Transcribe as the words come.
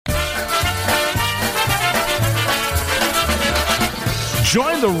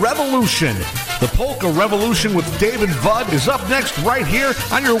Join the revolution. The Polka Revolution with Dave and Bud is up next right here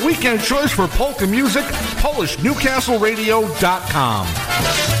on your weekend choice for polka music, PolishNewcastleRadio.com.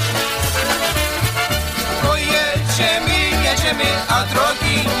 Jedziemy, a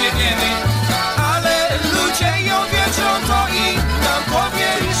drogi nie wiemy, ale ludzie ją wiedzą, to i nam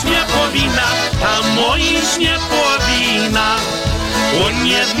powiesz. Nie powinna, a moiś nie powinna. On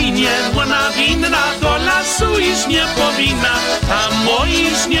nie winien, ona winna, do lasu iść nie powinna, a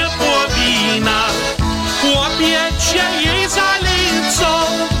moiś nie powinna. Łobiecie jej zalicą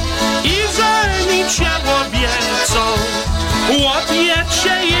i żenić się obiecą.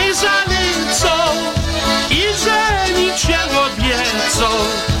 Łobiecie jej zalicą i żenić się obiecą.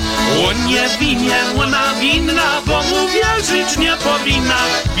 On nie winien, ona winna, bo mu wierzyć nie powinna,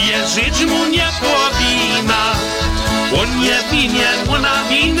 wierzyć mu nie powinna. On nie winien, ona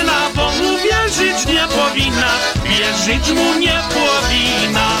winna, bo mu wierzyć nie powinna, wierzyć mu nie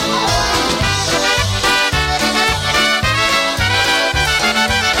powinna.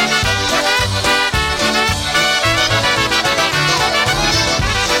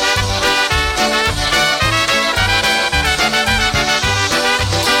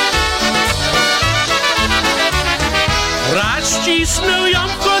 Cisnął ją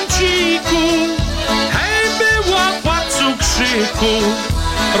w kąciku, hej, było płacu krzyku.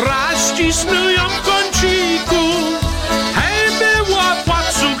 Raz cisnął ją w kąciku, hej, było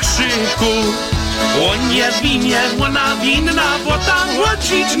płacu krzyku. On nie winien, ona winna, bo tam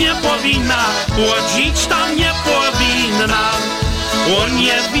łodzić nie powinna, łodzić tam nie powinna. On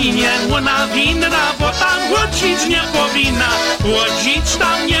nie winien, ona winna, bo tam łodzić nie powinna, łodzić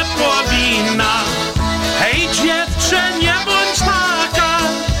tam nie powinna. Hej, dziewczę, nie bądź taka,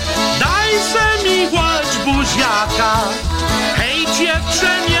 daj se miłość buziaka. Hej,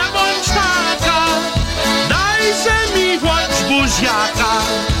 dziewczę, nie bądź taka, daj se miłość buziaka.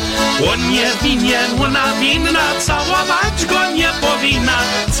 On nie winien, ona winna, całować go nie powinna,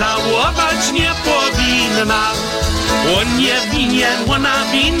 całować nie powinna. On nie winien, ona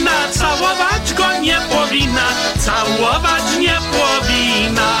winna, całować go nie powinna, całować nie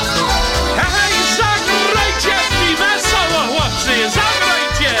powinna. Hej, zagrajcie mi wesoło, chłopcy,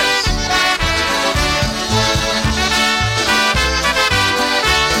 zagrajcie!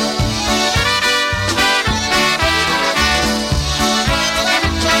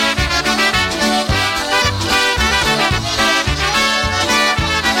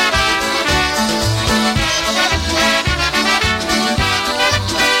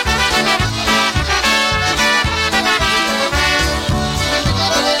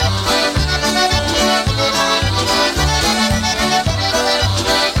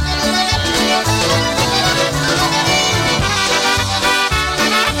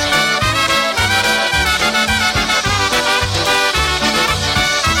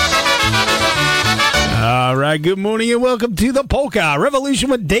 Good morning and welcome to the Polka Revolution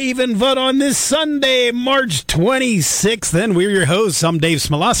with Dave and Bud on this Sunday, March 26th. And we're your hosts. I'm Dave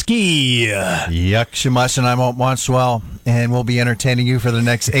Smolowski. Yuck, Shamash, and I'm Alt Montswell, and we'll be entertaining you for the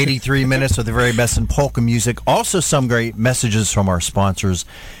next 83 minutes with the very best in polka music. Also, some great messages from our sponsors,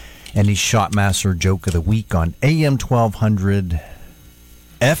 and the Shotmaster Joke of the Week on AM 1200.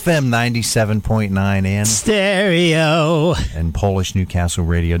 FM 97.9 and stereo and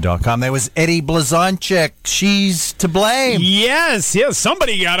PolishNewcastleRadio.com. That was Eddie Blazonczyk. She's to blame. Yes,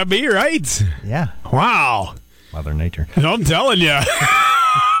 somebody got to be, right? Yeah. Wow. Mother Nature. I'm telling you.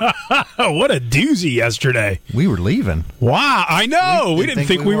 What a doozy yesterday. We were leaving. Wow, I know. We didn't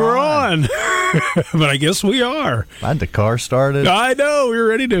think we were on. But I guess we are. I had the car started. I know. We were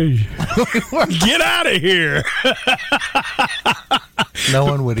ready to get out of here. No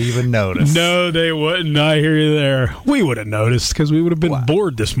one would even notice. No, they wouldn't. I hear you there. We would have noticed because we would have been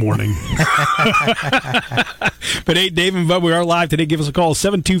bored this morning. But hey, Dave and Bud, we are live today. Give us a call,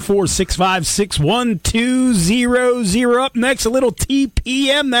 724-656-1200. Up next, a little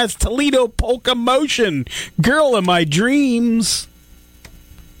TPM. That's Toledo Polka Motion. Girl of My Dreams.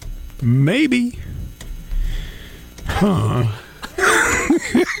 Maybe. Huh.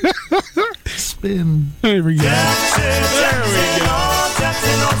 Spin. There we go. There we go.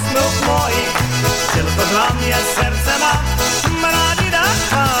 Tylko dla mnie serce ma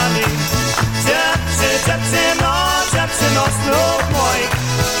mradidachami. Dziewczyno snów moich.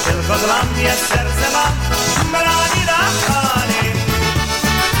 Tylko dla mnie serce ma mradidachami.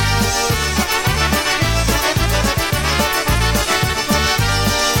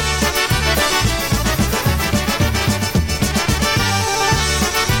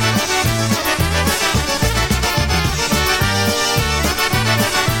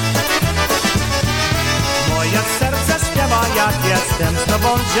 Jak jestem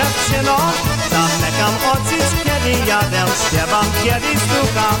dziewczyno, zamykam oczy, kiedy jadę, śpiewam, kiedy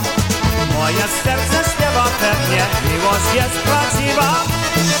słucham. Moje serce śpiewa pewnie, miłość jest prawdziwa.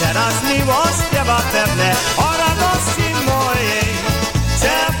 Teraz miłość śpiewa pewnie o radości mojej.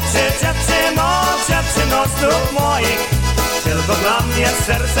 Dziewczyno znów moich, tylko dla mnie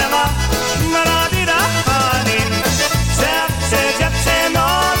serce ma radira pani.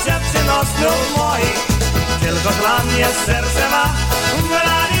 Dziewczyno znów moich, tylko dla mnie serce ma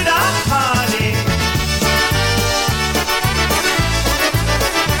radira pani.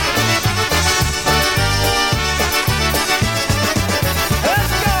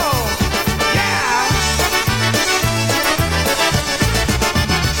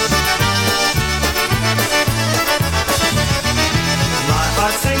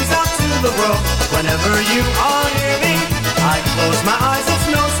 The world whenever you are near me. I close my eyes, it's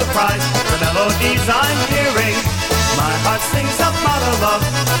no surprise, the melodies I'm hearing. My heart sings about a love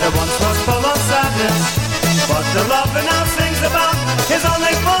that once was full of sadness, but the love it now sings about is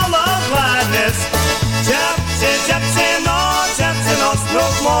only full of gladness. Dziewczyno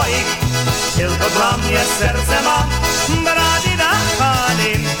znów moich, tylko dla mnie serce ma radida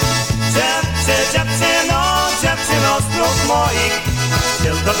pani. Dziewczyno znów moich,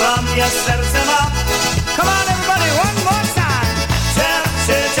 tylko dla mnie serce ma. Come on everybody, one more time.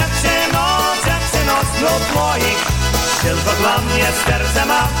 Dziewczyno znów moich, tylko dla mnie serce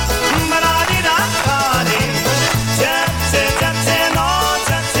ma. Radida pani.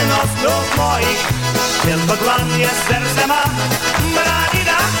 Dziewczyno znów moich, tylko dla mnie serce ma.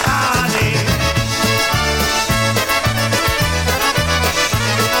 Radida pani.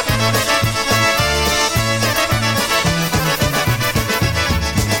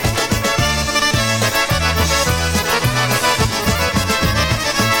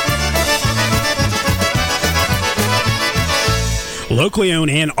 Locally owned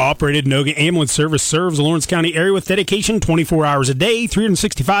and operated, Noga Ambulance Service serves the Lawrence County area with dedication 24 hours a day,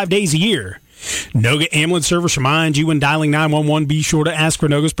 365 days a year. Noga Ambulance Service reminds you when dialing 911, be sure to ask for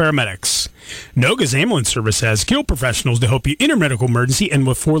Noga's paramedics. Noga's Ambulance Service has skilled professionals to help you in a medical emergency, and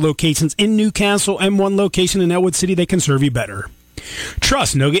with 4 locations in Newcastle and 1 location in Elwood City, they can serve you better.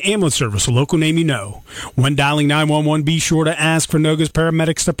 Trust Noga Ambulance Service, a local name you know. When dialing 911, be sure to ask for Noga's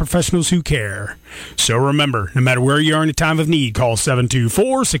paramedics, the professionals who care. So remember, no matter where you are in a time of need, call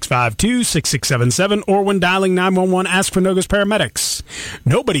 724-652-6677, or when dialing 911, ask for Noga's paramedics.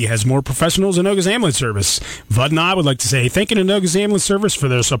 Nobody has more professionals than Noga's Ambulance Service. Vud and I would like to say thank you to Noga's Ambulance Service for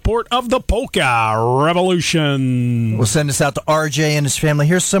their support of the Polka Revolution. We'll send this out to RJ and his family.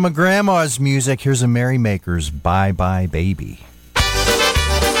 Here's some of Grandma's music. Here's a Merrymakers, Bye Bye Baby.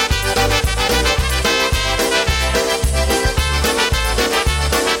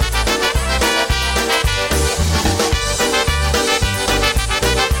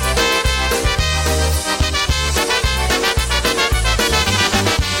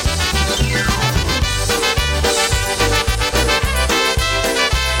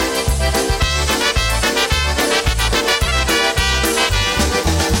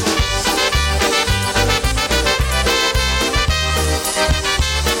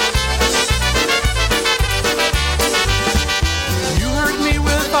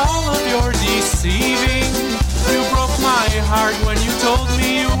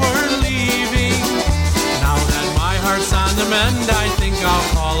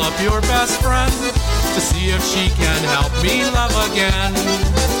 Your best friend to see if she can help me love again.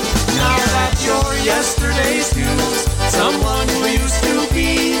 Now that you're yesterday's news, someone who used to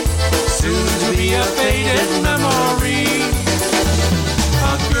be, soon to be a faded memory.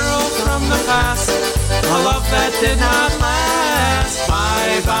 A girl from the past, a love that did not last.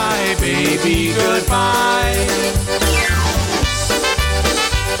 Bye bye baby, goodbye.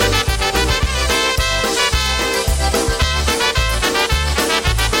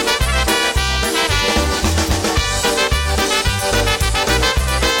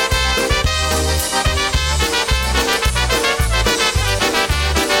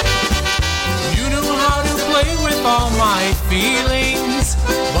 Feelings,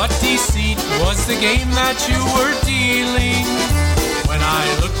 what deceit was the game that you were dealing? When I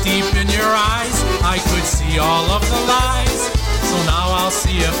looked deep in your eyes, I could see all of the lies. So now I'll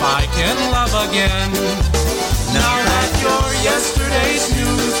see if I can love again. Now that you're yesterday's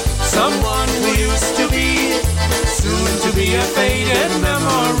news, someone who used to be, soon to be a faded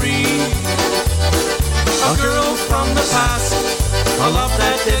memory. A girl from the past, a love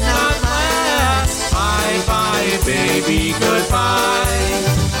that did not last. Bye bye baby, goodbye.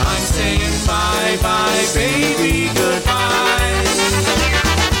 I'm saying bye bye baby, goodbye.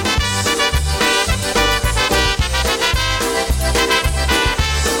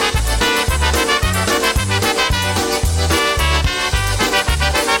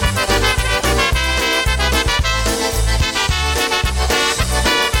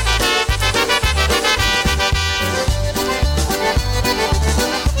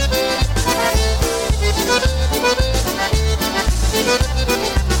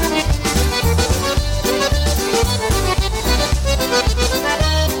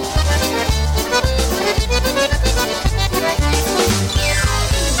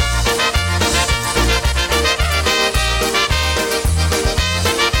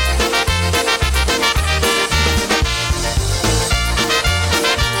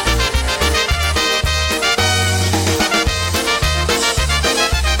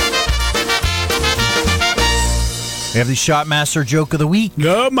 We have the Shotmaster joke of the week.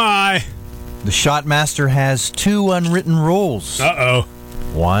 Oh, my. The Shotmaster has 2 unwritten rules. Uh-oh.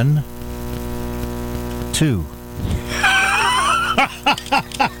 1, 2.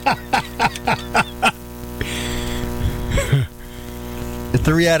 The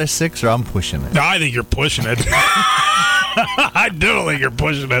 3 out of 6, or I'm pushing it. I think you're pushing it. I do think you're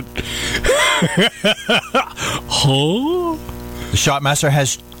pushing it. Huh? The Shotmaster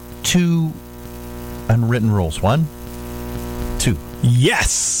has 2 unwritten rules. 1, 2.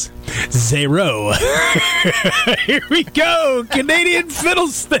 Yes. 0. Here we go. Canadian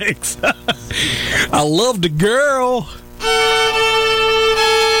fiddlesticks. I love the girl.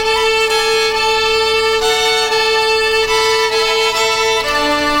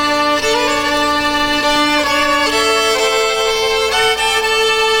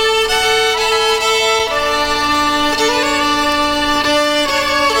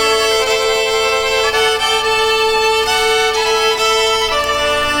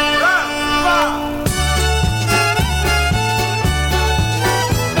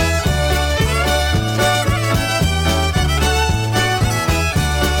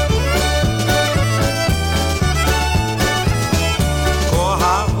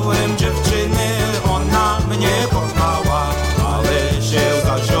 Kochałem dziewczynę, ona mnie kochała, ale się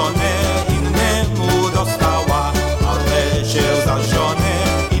za żonę innemu dostała, ale się za żonę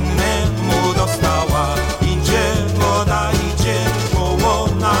innemu dostała. Idzie woda, idzie koło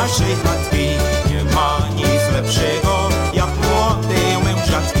naszej chatki, nie ma nic lepszego jak młodej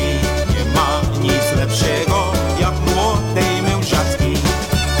mężatki, nie ma nic lepszego jak młodej mężatki.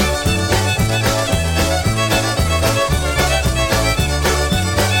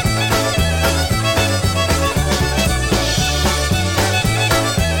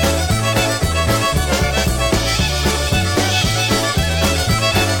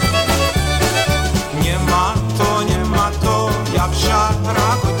 Nie ma to, jak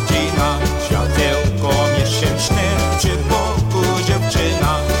żara godzina, światełko miesięczne, przy boku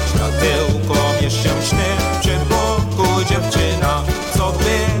dziewczyna, światełko miesięczne, przy boku dziewczyna. Co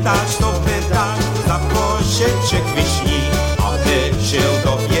by dać, za koszyczek wiśni, aby się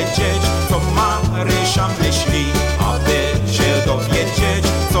dowiedzieć, co Marysia myśli, aby się dowiedzieć,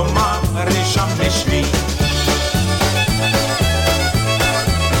 co Marysia myśli.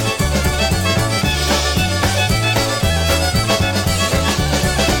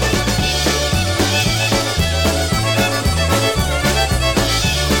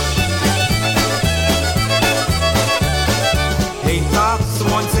 Hej, tak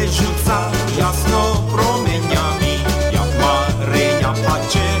słońce rzuca jasno promieniami, jak Marynia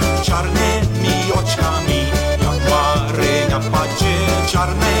patrzy czarnymi oczkami, jak Marynia patrzy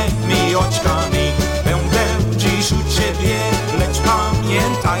czarnymi oczkami. Będę dziś u ciebie, lecz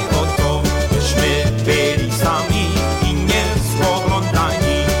pamiętaj o to, byśmy byli sami i nie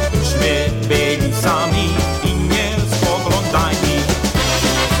spoglądani, byśmy byli sami i nie spoglądani.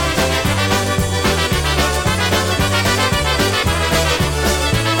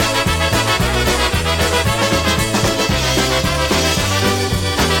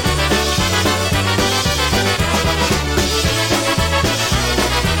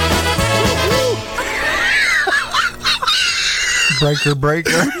 Breaker,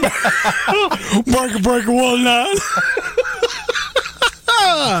 breaker. Breaker 19.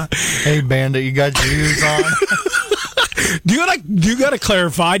 Hey, Bandit, you got your ears on? You gotta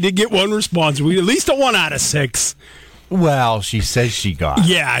clarify. I did get one response. We at least a 1 out of 6. Well, she says she got.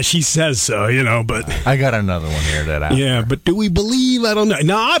 Yeah, she says so, but I got another one here that I. yeah, but do we believe? I don't know.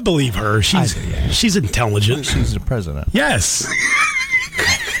 No, I believe her. She's intelligent. She's the president. Yes.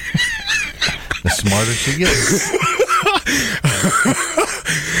 The smarter she gets.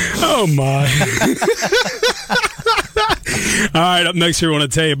 Oh, my. All right, up next here, I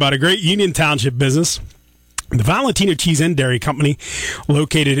want to tell you about a great Union Township business. The Valentino Cheese and Dairy Company,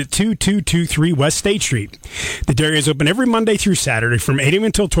 located at 2223 West State Street. The dairy is open every Monday through Saturday from 8 a.m.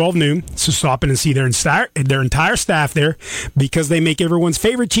 until 12 noon, so stop in and see their entire staff there because they make everyone's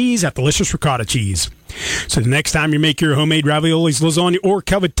favorite cheese, that delicious ricotta cheese. So the next time you make your homemade raviolis, lasagna, or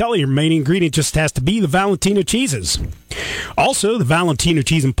cavatelli, your main ingredient just has to be the Valentino cheeses. Also, the Valentino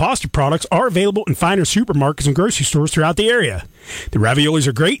cheese and pasta products are available in finer supermarkets and grocery stores throughout the area. The raviolis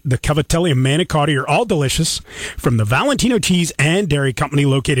are great. The cavatelli and manicotti are all delicious. From the Valentino Cheese and Dairy Company,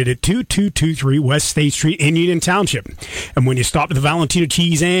 located at 2223 West State Street in Union Township. And when you stop at the Valentino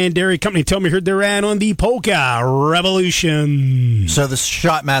Cheese and Dairy Company, tell me you heard their ad on the Polka Revolution. So the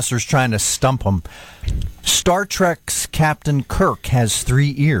Shotmaster's trying to stump him. Star Trek's Captain Kirk has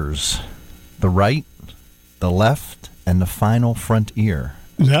 3 ears. The right, the left, and the final front ear.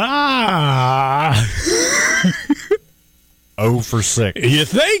 Ah. 0 for 6. You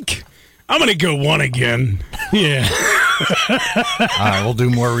think? I'm going to go 1 again. Yeah. All right, we'll do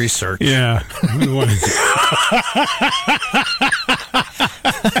more research. Yeah.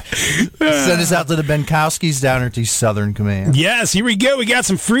 Send us out to the Benkowskis down at the Southern Command. Yes, here we go. We got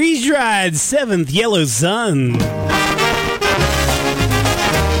some freeze-dried 7th Yellow Sun.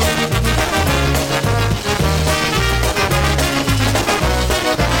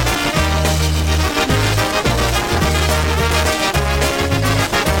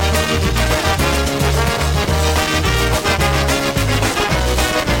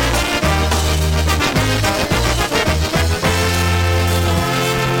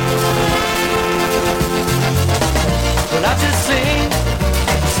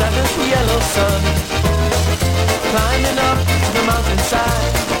 Sun, climbing up the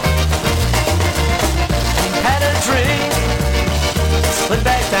mountainside. Had a drink, slid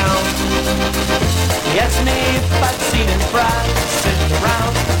back down. He asked me if I'd seen him cry, sitting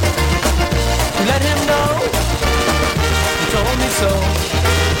around. To let him know, he told me so.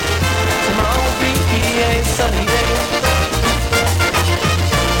 Tomorrow will be a sunny day.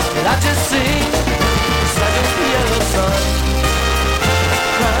 And I just sing the 7th Yellow Sun,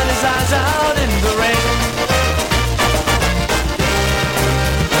 crying his eyes out in the rain.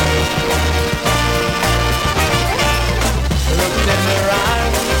 Looked in their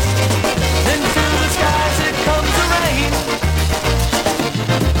eyes, into the skies it comes the rain.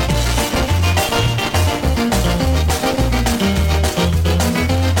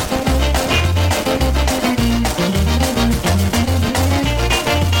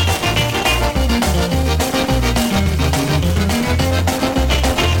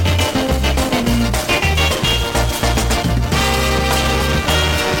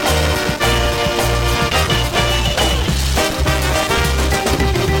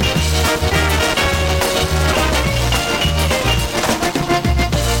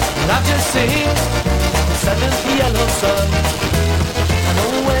 Sing the 7th Yellow Sun. I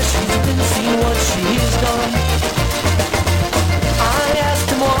know where she's been, see what she's done. I asked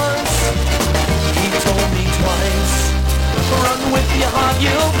him once, he told me twice. Run with your heart,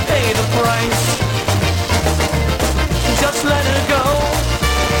 you'll pay the price. Just let her go.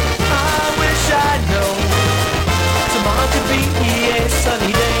 I wish I'd known tomorrow could be a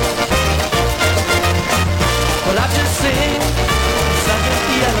sunny day. Well, I just sing the 7th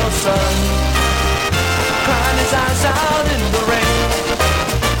Yellow Sun, crying his eyes out in the rain.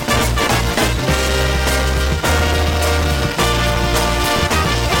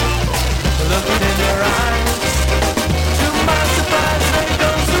 Looking in their eyes, to my surprise, there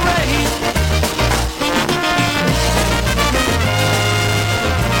goes the rain.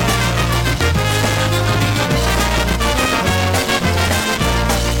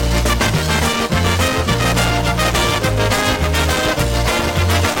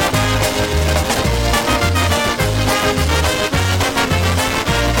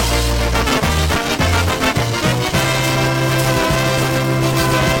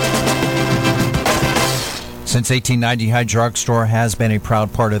 Since 1890, High Drugstore has been a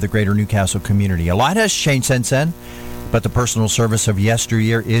proud part of the greater Newcastle community. A lot has changed since then, but the personal service of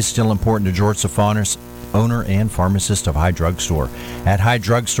yesteryear is still important to George Safonis, owner and pharmacist of High Drugstore. At High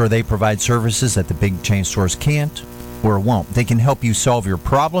Drugstore, they provide services that the big chain stores can't or won't. They can help you solve your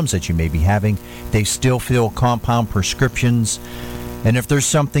problems that you may be having. They still fill compound prescriptions, and if there's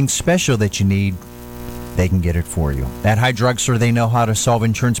something special that you need, they can get it for you. At High Drugstore, they know how to solve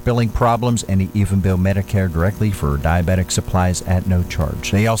insurance billing problems, and they even bill Medicare directly for diabetic supplies at no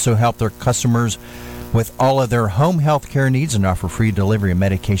charge. They also help their customers with all of their home health care needs and offer free delivery of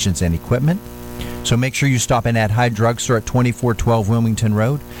medications and equipment. So make sure you stop in at High Drugstore at 2412 Wilmington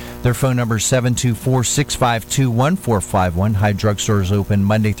Road. Their phone number is 724-652-1451. High Drugstore is open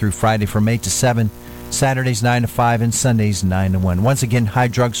Monday through Friday from 8 to 7. Saturdays 9 to 5 and Sundays 9 to 1. Once again, High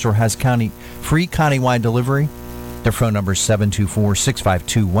Drugstore has free countywide delivery. Their phone number is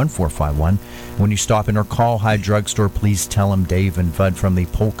 724-652-1451. When you stop in or call High Drugstore, please tell them Dave and Bud from the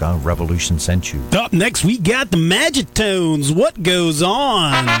Polka Revolution sent you. Up next, we got the Magic Tones. What goes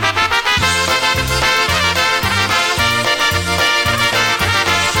on?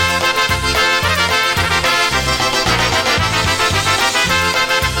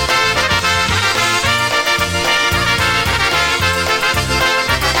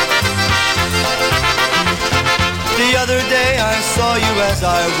 The other day I saw you as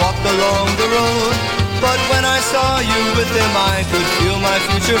I walked along the road, but when I saw you with him I could feel my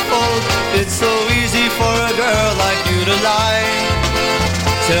future fold. It's so easy for a girl like you to lie.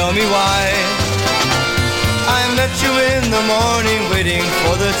 Tell me why. I met met you in the morning, waiting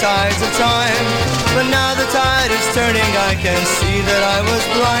for the tides of time. But now the tide is turning, I can see that I was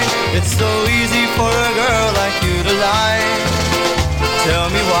blind. It's so easy for a girl like you to lie. Tell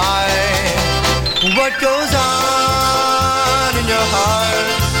me why. What goes on in your heart?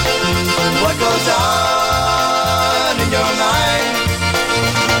 What goes on in your mind?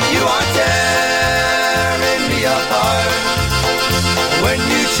 You are tearing me apart when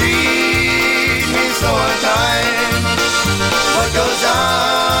you treat me so unkind. What goes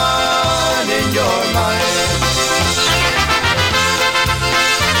on in your mind?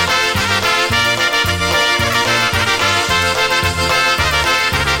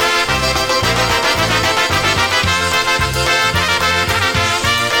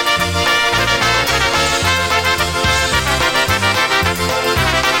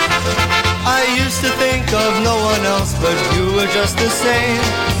 I used to think of no one else, but you were just the same.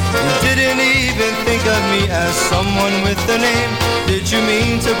 You didn't even think of me as someone with a name. Did you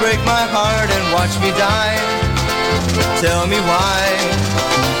mean to break my heart and watch me die? Tell me why.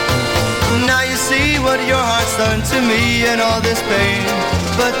 Now you see what your heart's done to me and all this pain.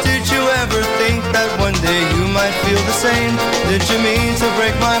 But did you ever think that one day you might feel the same? Did you mean to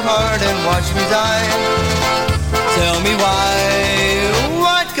break my heart and watch me die? Tell me why.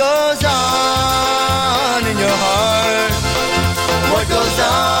 What goes on in your heart? What goes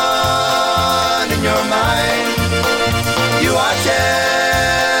on in your mind? You are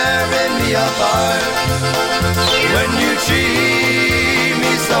tearing me apart when you treat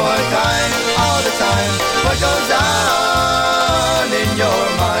me so unkind all the time. What goes on in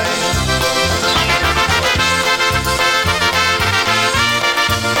your mind?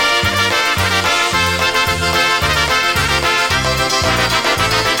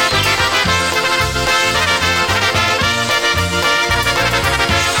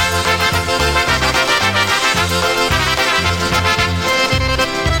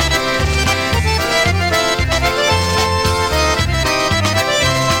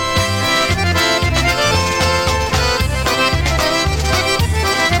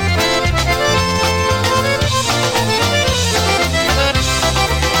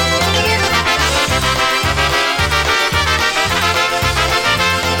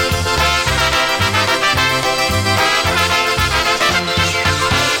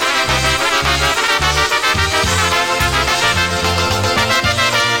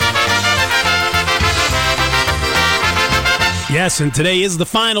 Yes, and today is the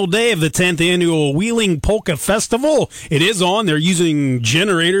final day of the 10th annual Wheeling Polka Festival. It is on. They're using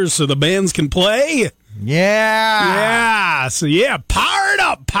generators so the bands can play. Yeah. Powered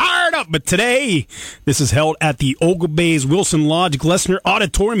up. But today, this is held at the Ogilbay's Wilson Lodge Glessner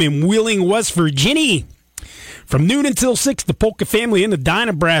Auditorium in Wheeling, West Virginia. From noon until 6, the Polka family and the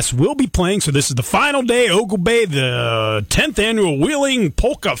Dynabrass will be playing. So this is the final day, Ogilbay, the 10th annual Wheeling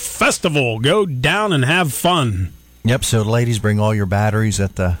Polka Festival. Go down and have fun. Yep, so ladies, bring all your batteries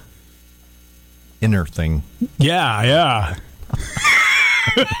at the inner thing. Yeah.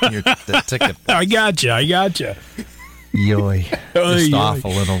 The ticket. I gotcha. Yoy. Just off a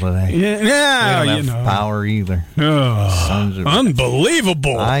little today. Yeah, we don't have power either. Oh,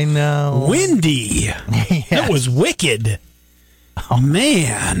 unbelievable. I know. Windy. Yes. That was wicked. Oh,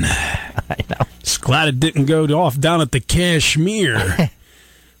 man. I know. Just glad it didn't go off down at the Kashmir.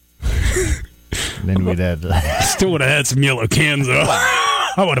 Then we'd have Still would have had some yellow cans, though.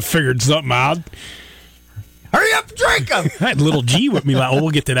 I would have figured something out. Hurry up, drink them! I had Little G with me.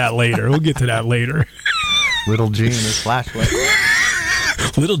 We'll get to that later. Little G and his flashlight.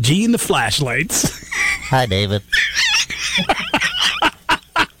 Little G and the flashlights. Hi, David.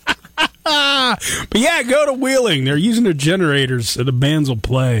 But yeah, go to Wheeling. They're using their generators so the bands will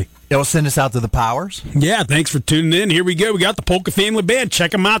play. It'll send us out to the Powers. Yeah, thanks for tuning in. Here we go. We got the Polka Family Band.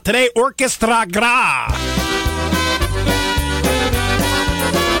 Check them out today. Orchestra Gra.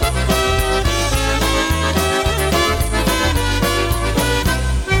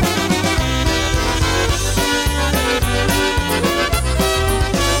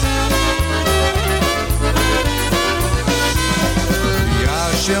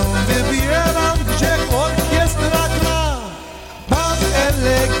 Ja się wybieram, gdzie orkiestra gra. Pan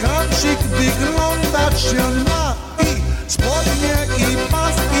elegancik wyglądać się ma. I spodnie, i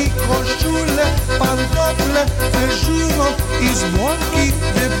pas, i koszule, pantofle, wyżuną i z błąki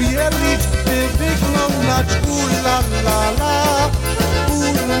wybielić, by wyglądać la.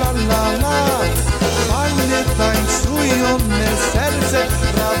 Fajnie tańcują, me serce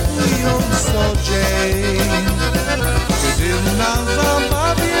radują co dzień. Gdy na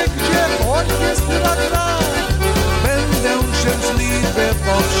zabawie, gdzie orkiestra gra, będę szczęśliwy,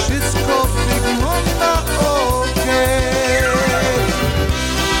 bo wszystko wygląda okej.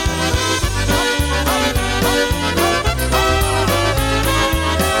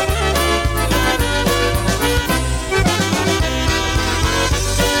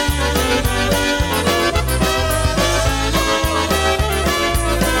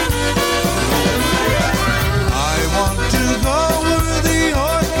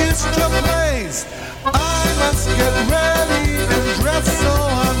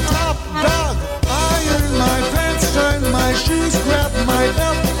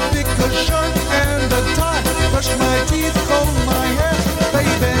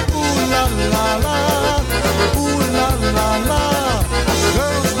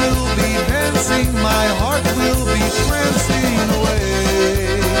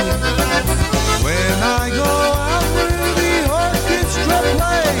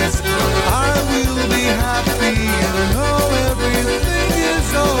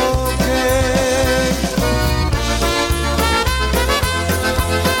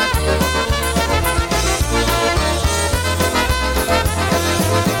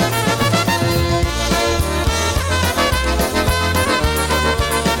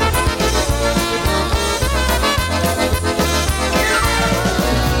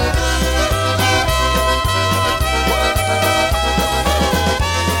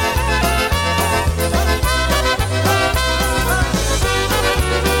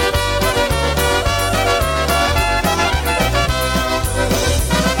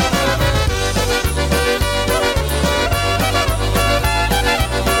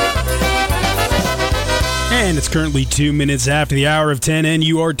 currently 2 minutes after the hour of 10, and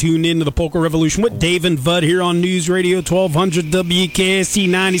you are tuned into the Polka Revolution with Dave and Bud here on News Radio 1200 WKST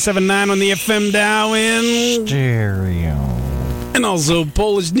 97.9 on the FM dial in Stereo. And also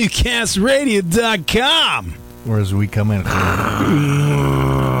PolishNewcastRadio.com. Whereas we come in.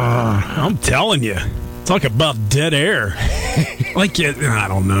 I'm telling you, talk about dead air. Like it, I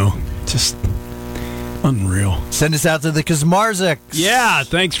don't know. Just unreal. Send us out to the Kazmarziks. Yeah,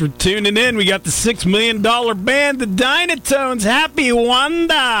 thanks for tuning in. We got the $6 million band, the Dynatones. Happy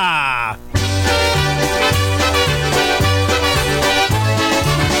Wanda!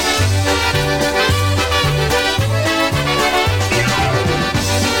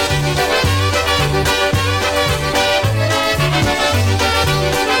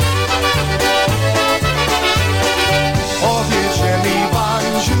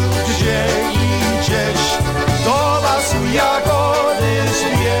 Jagody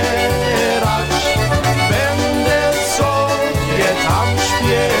zbierać, będę sobie tam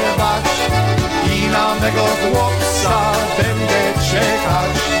śpiewać i na mego chłopca będę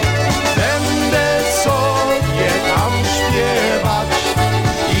czekać. Będę sobie tam śpiewać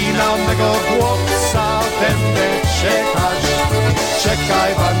i na mego chłopca będę czekać.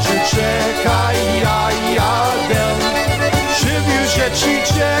 Czekaj, Wandziu, czekaj, ja jadę, przywiózę ci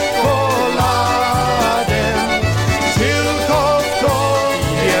czekoladę. Tylko to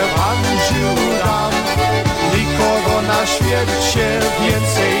je Wandziu dam, nikogo na świecie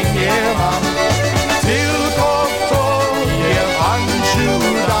więcej nie mam. Tylko to je Wandziu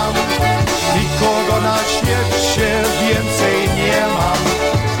dam, nikogo na świecie więcej nie mam.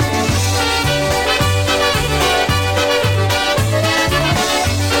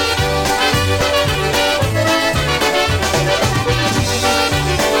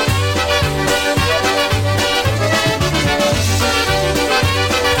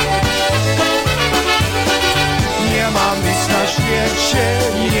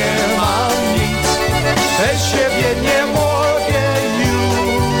 Nie mam nic, bez siebie nie mogę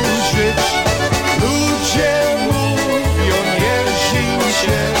już żyć. Ludzie mówią, nie żyj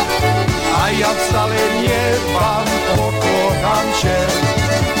się, a ja wcale nie dbam, pokocham cię.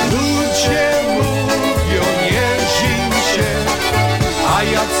 Ludzie mówią, nie żyj się, a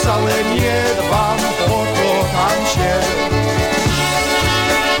ja wcale nie dbam, pokocham cię.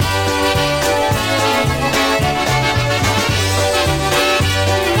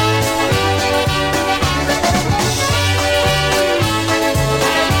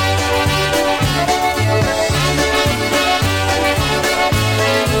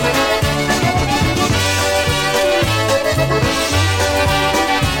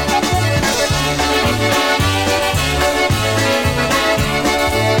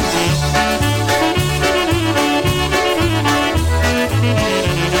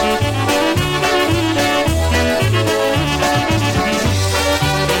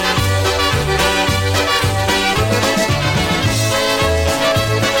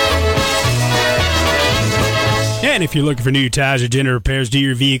 And if you're looking for new tires or general repairs to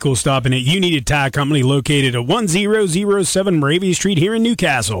your vehicle, stopping at You Need a Tire Company located at 1007 Moravia Street here in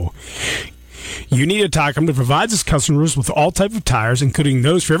Newcastle. You Need a Tire Company provides its customers with all types of tires, including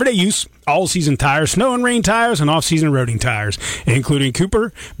those for everyday use, all-season tires, snow and rain tires, and off-season roading tires, including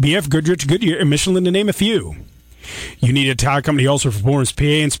Cooper, BF Goodrich, Goodyear, and Michelin, to name a few. You Need a Tire Company also performs PA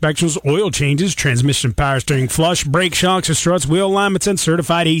inspections, oil changes, transmission power steering flush, brake shocks, and struts, wheel alignments, and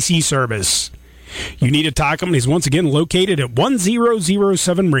certified AC service. You Need a Tire Company is once again located at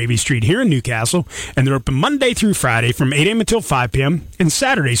 1007 Moravia Street here in Newcastle, and they're open Monday through Friday from 8 a.m. until 5 p.m. and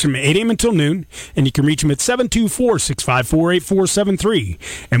Saturdays from 8 a.m. until noon, and you can reach them at 724-654-8473.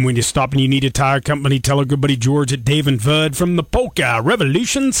 And when you stop and You Need a Tire Company, tell our good buddy George at Dave and Bud from the Polka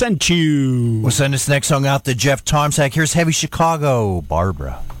Revolution sent you. We'll send this next song out to Jeff Tomsack. Here's Heavy Chicago,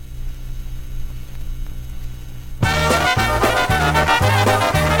 Barbara.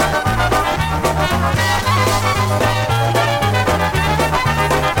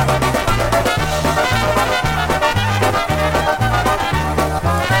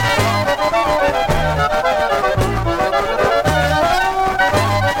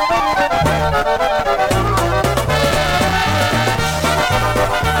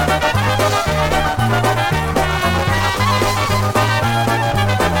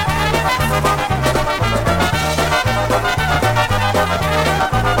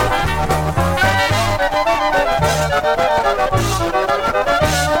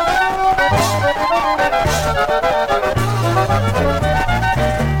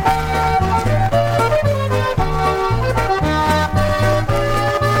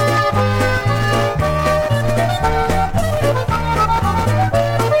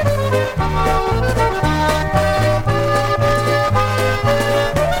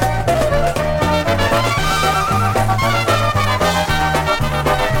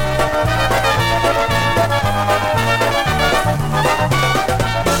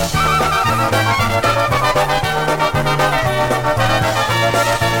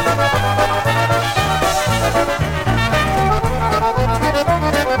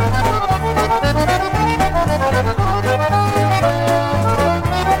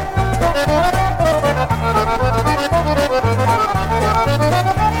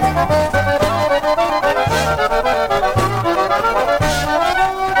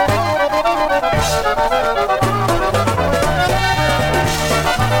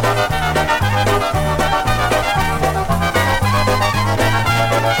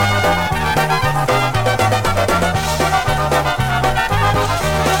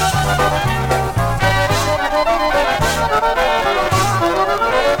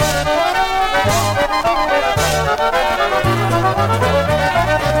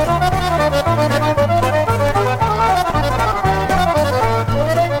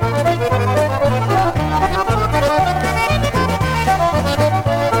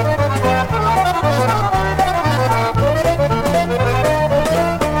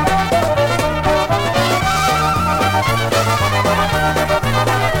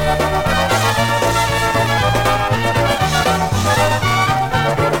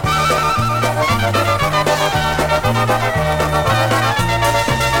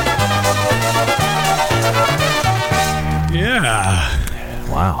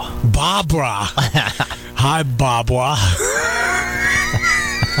 Wow. Barbara. Hi, Barbara.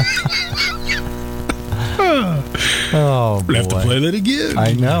 Oh, boy. We have to play that again.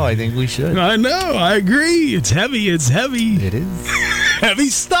 I know. I think we should. I know. I agree. It's heavy. It's heavy. It is. Heavy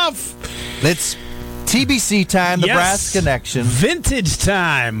stuff. It's TBC time, the Brass Connection. Vintage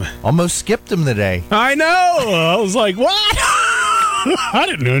time. Almost skipped him today. I know. I was like, what? I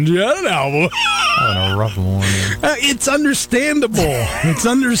didn't know you had an album. Having a rough morning. It's understandable. It's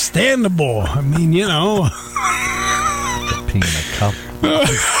understandable. I mean, you know. Pee in a cup.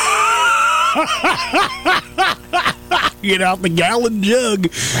 Get out the gallon jug.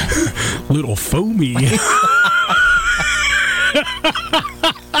 Little foamy.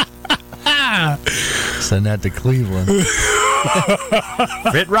 Send that to Cleveland.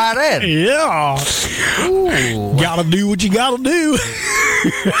 Fit right in. Yeah. Ooh. Gotta do what you gotta do.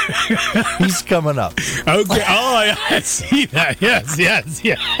 He's coming up. Okay. Oh, I see that. Yes.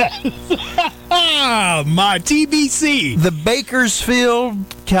 My TBC. The Bakersfield,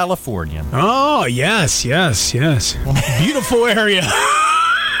 California. Oh, yes. Beautiful area.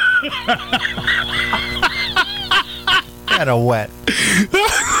 Kind of wet.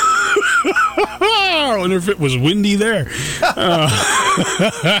 I wonder if it was windy there. I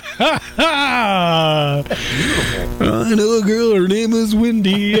know a girl, her name is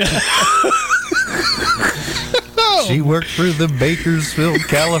Windy. She worked for the Bakersfield,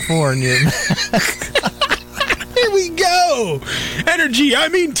 California. Here we go. Energy, I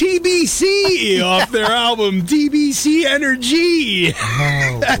mean TBC off their album TBC Energy.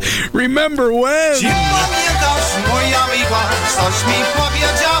 Oh, Remember when? Czy pamiętasz, moja miła, coś mi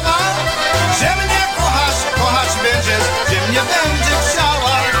powiedziała? Że mnie kochasz, kochać będziesz, że mnie będziesz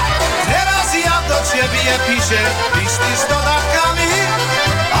chciała. Teraz ja do ciebie piszę listy z dodatkami,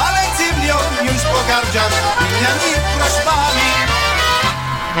 ale ty mnie już pogardziasz innymi prośbami.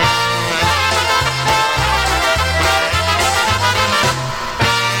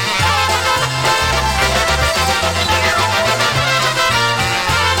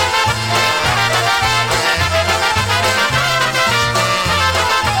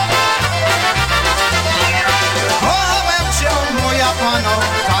 Pano,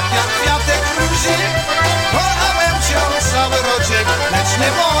 tak jak kwiatek róży, kochałem cię cały roczek, lecz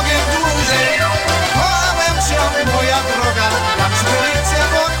nie mogę dłużej. Kochałem cię, moja droga, jak stolice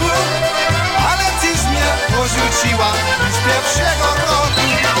wokół, ale tyś mnie porzuciła już pierwszego roku.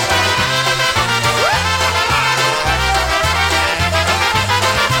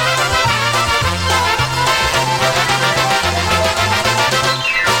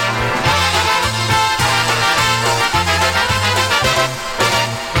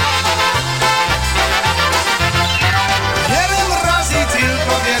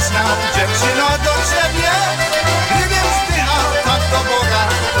 Dziewczyno do ciebie, gdybym wdychał tak do Boga,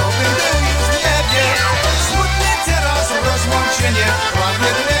 to bym był już w niebie. Smutny teraz rozłączenie prawie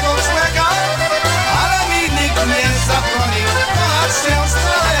jednego człowieka, ale mi nikt nie zabroni kochać się z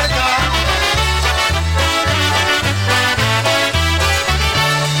daleka.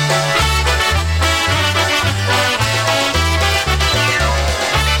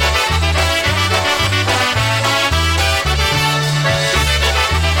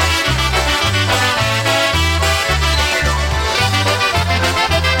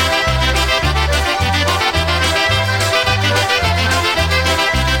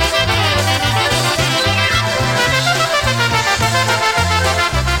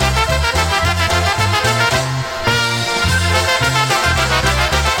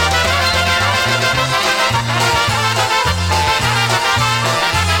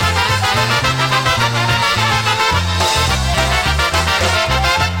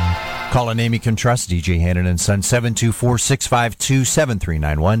 Call a name you can trust. DJ Hannon and Sons,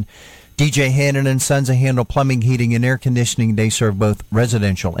 724-652-7391. DJ Hannon and Sons, a handle plumbing, heating, and air conditioning. They serve both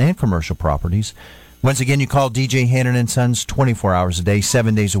residential and commercial properties. Once again, you call DJ Hannon and Sons 24 hours a day,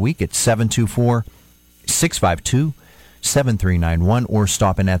 7 days a week at 724-652-7391, or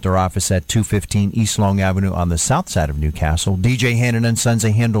stop in at their office at 215 East Long Avenue on the south side of Newcastle. DJ Hannon and Sons,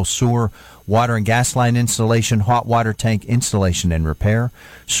 they handle sewer, water and gas line installation, hot water tank installation and repair,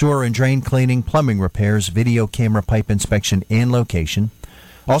 sewer and drain cleaning, plumbing repairs, video camera pipe inspection and location.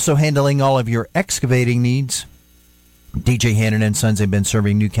 Also handling all of your excavating needs. DJ Hannon and Sons have been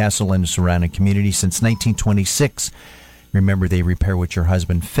serving Newcastle and the surrounding community since 1926. Remember, they repair what your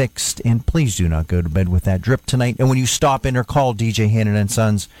husband fixed, and please do not go to bed with that drip tonight. And when you stop in or call DJ Hannon and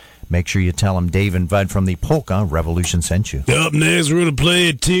Sons, make sure you tell them Dave and Bud from the Polka Revolution sent you. Up next, we're going to play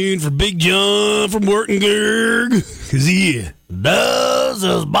a tune for Big John from Wurtenberg. Because, yeah, Does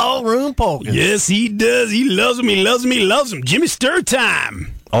those ballroom polkas. Yes, he does. He loves them. He loves them. He loves them. Jimmy Stir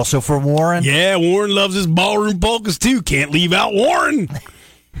Time. Also for Warren? Yeah, Warren loves his ballroom polkas, too. Can't leave out Warren.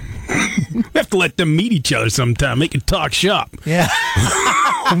 We have to let them meet each other sometime. Make it talk shop. Yeah.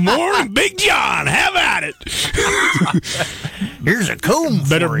 Warren and Big John, have at it. Here's a comb.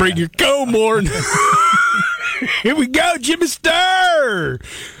 Better for bring ya. your comb, Warren. Here we go, Jimmy Stir.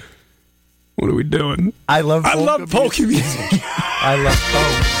 What are we doing? I love polka music. I love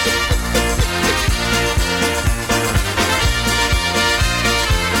polka.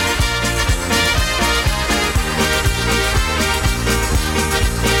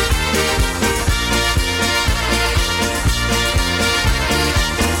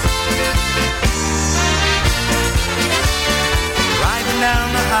 Driving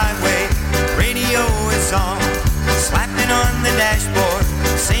down the highway, radio is on, slapping on the dashboard,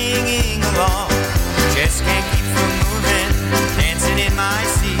 singing along. Just can't keep from moving, dancing in my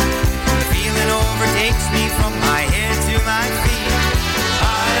seat. The feeling overtakes me from my head to my feet.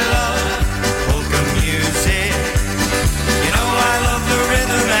 I love polka music. You know I love the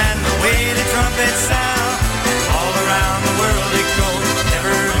rhythm and the way the trumpets sound. All around the world it goes,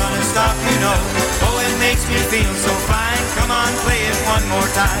 never gonna stop, you know. Oh, it makes me feel so fine. Come on, play it one more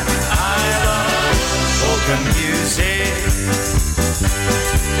time. I love polka music.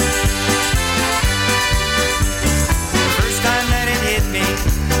 First time that it hit me,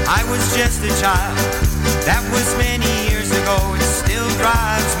 I was just a child. That was many years ago. It still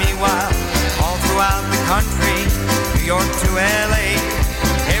drives me wild. All throughout the country, New York to LA,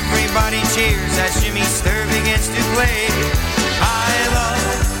 everybody cheers as Jimmy Stir begins to play. I love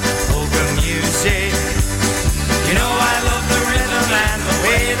polka music. You know I love the rhythm and the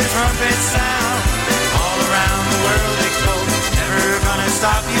way the trumpets sound. All around the world it goes, never gonna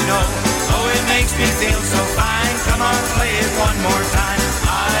stop, you know. Oh, it makes me feel so fine. Come on, play it one more time.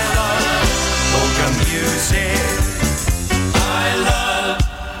 I love polka music. I love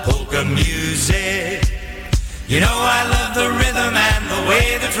polka music. You know I love the rhythm and the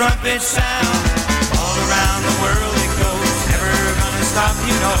way the trumpets sound. All around the world it goes, never gonna stop,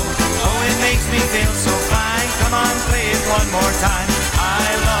 you know. Oh, it makes me feel so fine. Come on, play it one more time.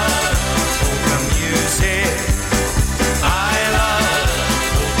 I love polka music. I love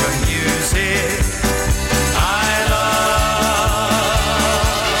polka music. I love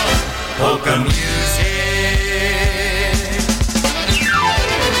polka music.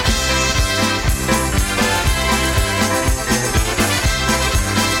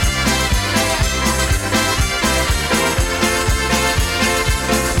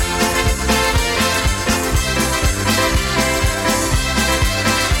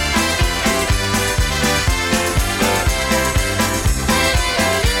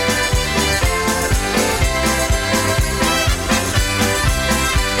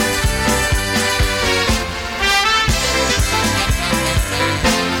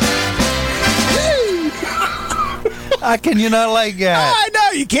 How can you not like that? I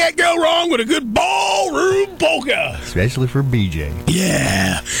know. You can't go wrong with a good ballroom polka. Especially for BJ.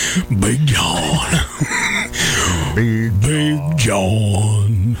 Yeah. Big John. Big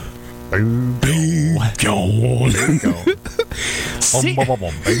John. Big John. See-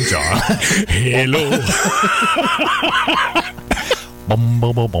 Big John. Hello.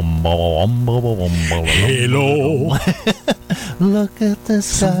 Hello. Look at the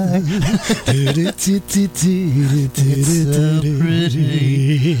sky. It's so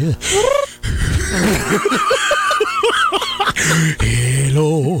pretty.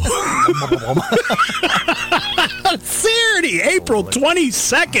 Hello. Saturday, April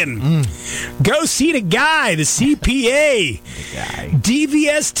 22nd. Go see the guy, the CPA.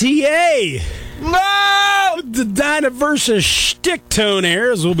 DVSTA. No! The Dinah versus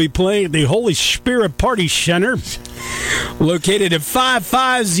Sticktonaires will be playing at the Holy Spirit Party Center, located at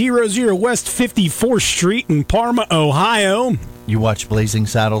 5500 West 54th Street in Parma, Ohio. You watch Blazing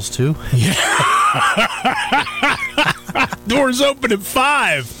Saddles too? Doors open at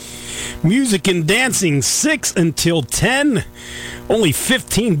 5. Music and dancing 6 until 10. Only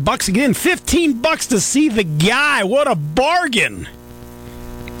 $15 again. $15 to see the guy. What a bargain.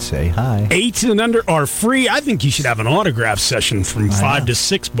 Say hi. 18 and under are free. I think you should have an autograph session from 5 to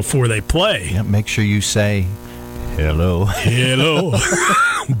 6 before they play. Yeah, make sure you say hello. Hello.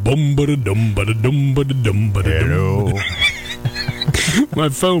 Hello. My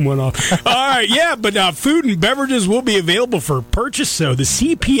phone went off. All right, yeah, but food and beverages will be available for purchase. So the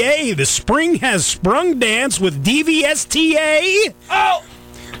CPA, the Spring Has Sprung dance with DVSTA. Oh!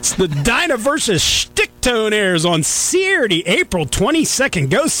 It's the Dinah versus Sticktonaires on Saturday, April 22nd.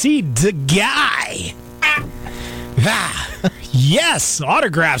 Go see the guy. Ah. Yes,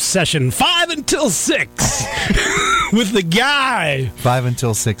 autograph session 5 until 6 with the guy. 5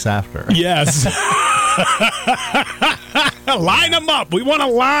 until 6 after. Yes. Line them up. We want a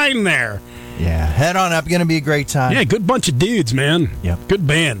line there. Yeah, head on up. Going to be a great time. Yeah, good bunch of dudes, man. Yep. Good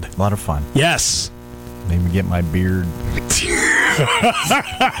band. A lot of fun. Yes. Maybe get my beard.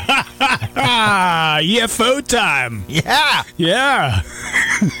 EFO time. Yeah. Yeah.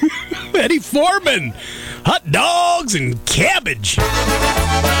 Eddie Foreman. Hot dogs and cabbage.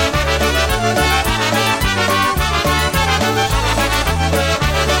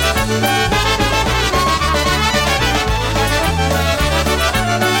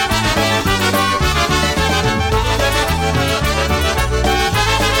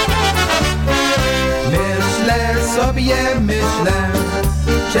 Myślę,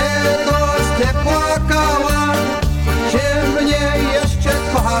 czegoś nie płakała, czy mnie jeszcze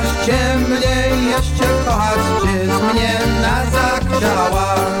kochasz, czy mnie jeszcze kochasz, czy z mnie na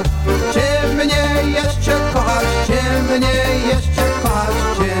zachciała, czy mnie jeszcze kochasz, czy mnie jeszcze kochasz,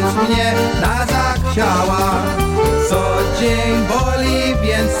 czy z mnie na zachciała. Co dzień boli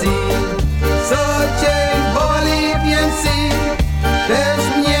więcej, co dzień boli więcej, weź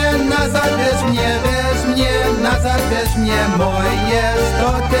mnie nazad, weź mnie nazad, weź mnie moje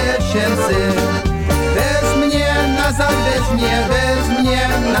 100 tysięcy. Weź mnie nazad, weź mnie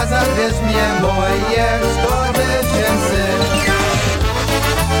nazad, weź mnie moje 100 tysięcy.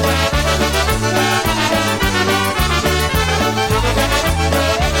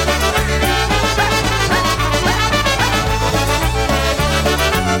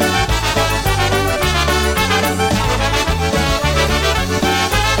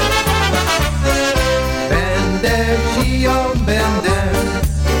 Będę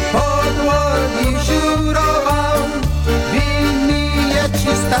podłogi żurował, wymiję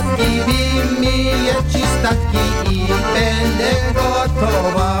ci statki i będę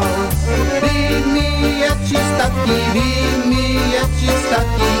gotował. Wymiję ci statki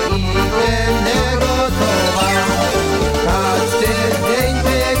i będę gotował. Każdy dzień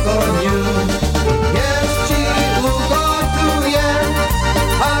tygodniu jest ci ugotuję,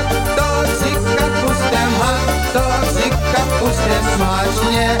 hot dogsy kapustem, kapustę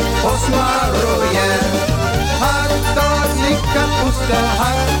smacznie posmaruję. Hot dogsy kapustę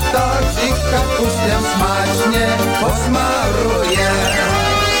smacznie posmaruję.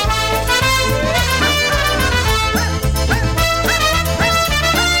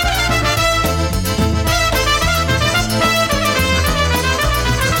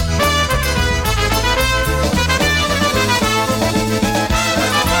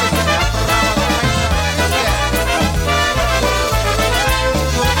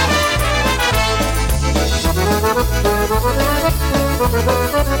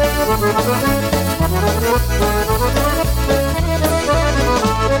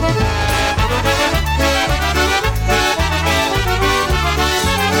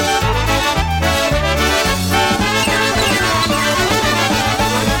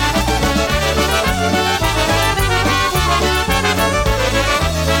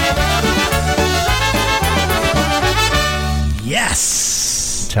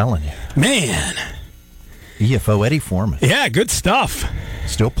 Yes. Telling you. Man. EFO Eddie Foreman. Yeah, good stuff.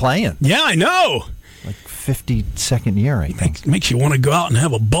 Still playing. Yeah, I know. Like 52nd year, I think. Makes you want to go out and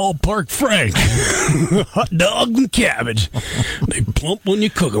have a ballpark Frank. Hot dogs and cabbage. They plump when you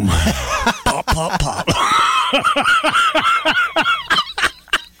cook them. Pop, pop, pop.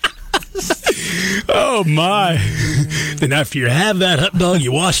 Oh, my. Then after you have that hot dog,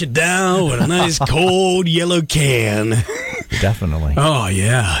 you wash it down with a nice cold yellow can. Definitely. Oh,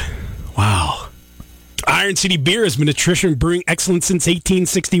 yeah. Wow. Iron City Beer has been a tradition brewing excellence since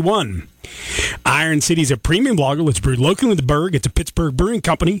 1861. Iron City is a premium lager that's brewed locally in the Berg. It's a Pittsburgh brewing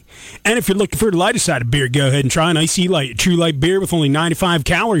company. And if you're looking for the lighter side of beer, go ahead and try an Icy Light, a true light beer with only 95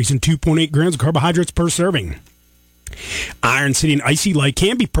 calories and 2.8 grams of carbohydrates per serving. Iron City and Icy Light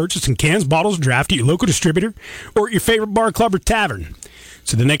can be purchased in cans, bottles, or draft at your local distributor or at your favorite bar, club, or tavern.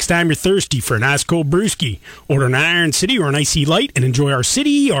 So the next time you're thirsty for an ice cold brewski, order an Iron City or an Icy Light and enjoy our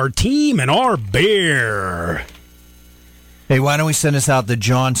city, our team, and our beer. Hey, why don't we send us out to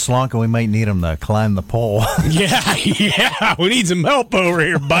John Slonka? We might need him to climb the pole. Yeah, we need some help over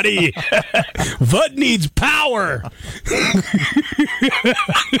here, buddy. Vud needs power.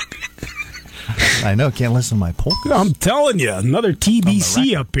 I know, can't listen to my polkas. I'm telling you, another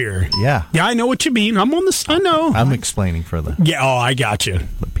TBC up here. Yeah. Yeah, I know what you mean. I'm on this. I know. I'm explaining for Yeah, I got you.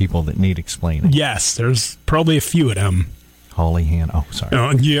 The people that need explaining. Yes, there's probably a few of them. Holly Hannah. Oh, sorry.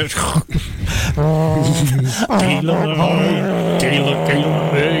 Yeah.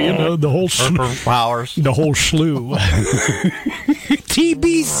 Kayla, you know, the whole Powers. The whole slew.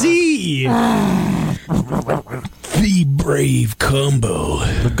 TBC. The Brave Combo.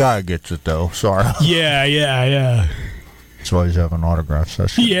 The guy gets it, though. Sorry. Yeah. That's why he's having autograph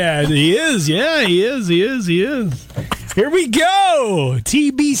session. Yeah, he is. Yeah, he is. Here we go.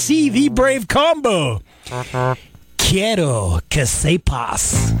 TBC, The Brave Combo. Quiero que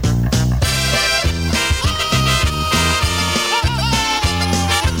sepas.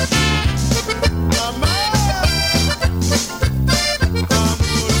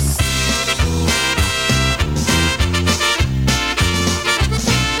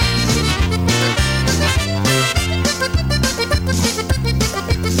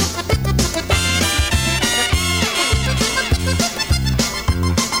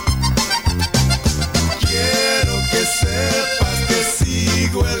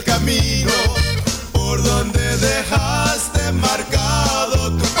 El camino por donde dejaste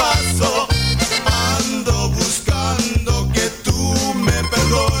marcado tu paso. Ando buscando que tú me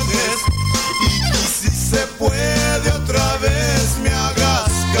perdones y que si se puede otra vez me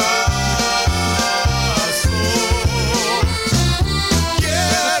hagas caso.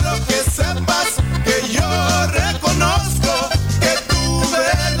 Quiero que sepas que yo reconozco que tuve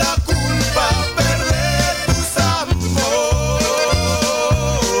la culpa perder tus amores.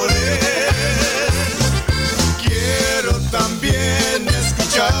 También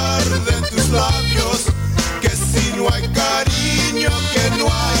escuchar de tus labios que si no hay cariño, que no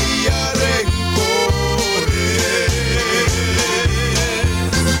haya rencores.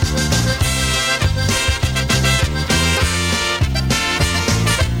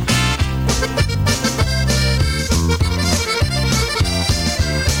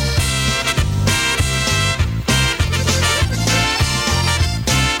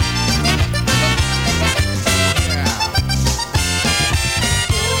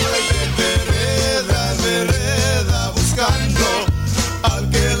 Al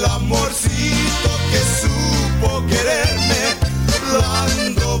que el amorcito que supo quererme, lo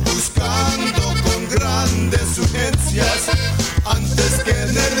ando buscando con grandes urgencias, antes que en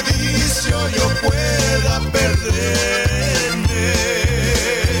el vicio yo pueda perderme.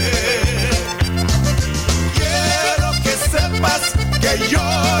 Quiero que sepas que yo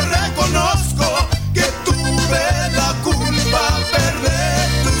reconozco que tuve la culpa perder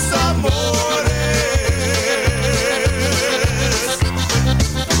tus amores.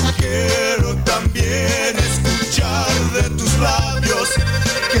 Quiero también escuchar de tus labios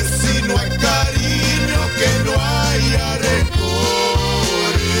que si no hay cariño, que no haya rencores.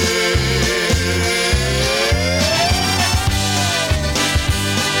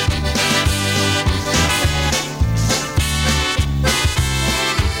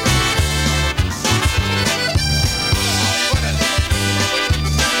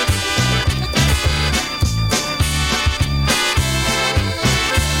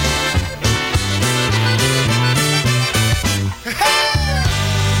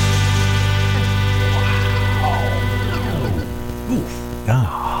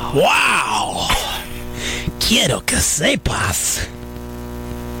 Wow. Quiero que sepas.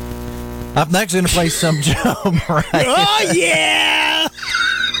 Up next, we're going to play some Joe Mariah. Oh, yeah.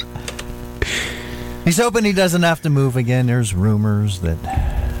 He's hoping he doesn't have to move again. There's rumors that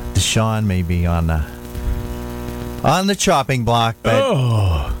Deshaun may be on the chopping block,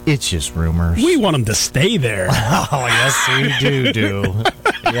 but it's just rumors. We want him to stay there. Oh, yes, we do.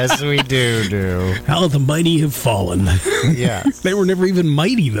 Yes, we do. How the mighty have fallen. Yes. They were never even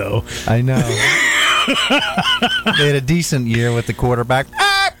mighty, though. I know. They had a decent year with the quarterback.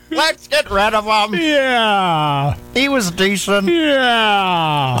 Let's get rid of him. Yeah. He was decent.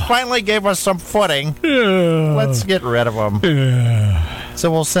 Yeah. Finally gave us some footing. Yeah. Let's get rid of him. Yeah.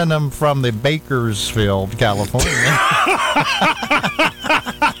 So we'll send him from the Bakersfield, California.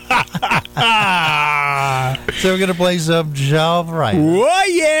 So we're going to play some Joe Mariah. Oh,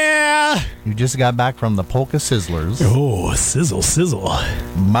 yeah. You just got back from the Polka Sizzlers. Oh, sizzle, sizzle.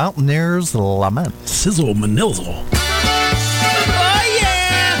 Mountaineer's Lament. Sizzle, manizzle.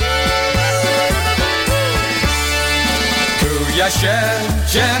 Ja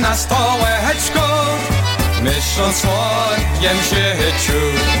siedzę na stołeczku, myśląc o swoim życiu.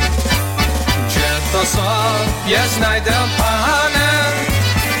 Gdzie to sobie znajdę panem,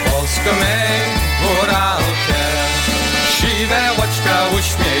 polską mej góralkę. Siwe łoczka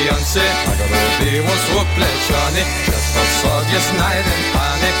uśmiejący, a gruby włos upleciony. Gdzie to sobie znajdę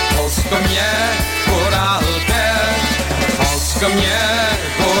panem, polską mnie góralkę. Polską mnie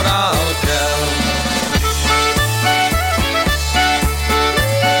góralkę.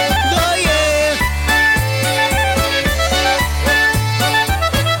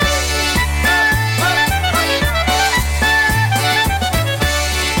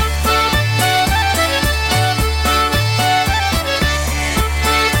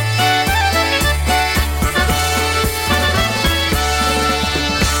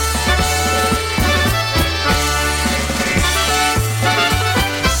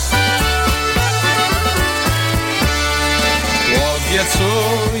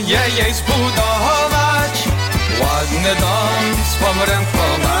 jej zbudować ładny dom z pomręką.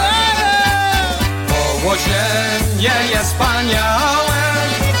 Położenie jest wspaniałe,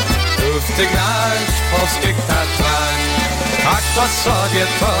 tu w tych polskich Tatrach. Tak to sobie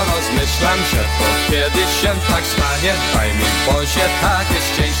to rozmyślam, że to kiedyś się tak stanie. Daj mi Boże takie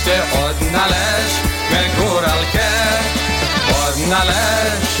szczęście, odnaleźmy góralkę,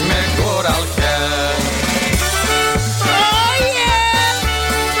 odnaleźmy góralkę.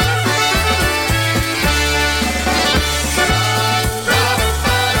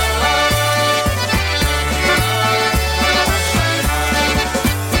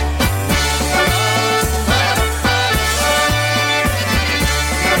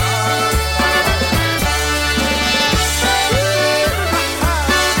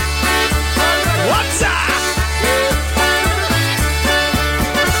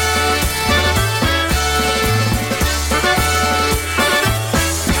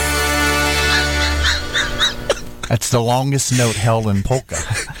 That's the longest note held in polka.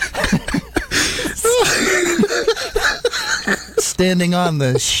 Standing on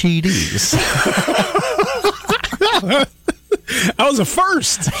the sheeties. That was a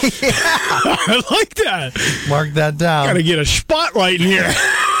first. Yeah. I like that. Mark that down. Got to get a spotlight in here.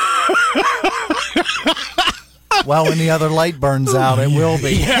 Well, when the other light burns out, it will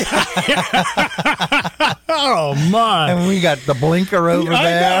be. Oh, my. And we got the blinker over there.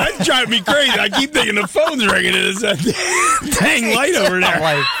 I know, it's driving me crazy. I keep thinking the phone's ringing. It's that dang light over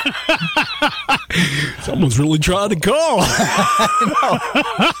there. Someone's really trying to call.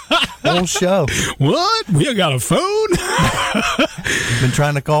 Whole show. What? We got a phone? Been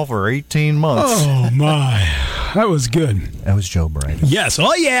trying to call for 18 months. Oh, my. That was good. That was Joe Brady. Yes.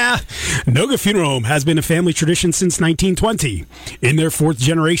 Oh, yeah. Noga Funeral Home has been a family tradition since 1920. In their fourth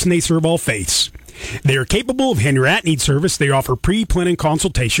generation, they serve all faiths. They are capable of hand your at-need service. They offer pre-planning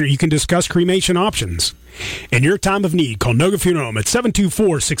consultation. You can discuss cremation options. In your time of need, call Noga Funeral Home at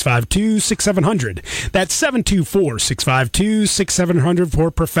 724-652-6700. That's 724-652-6700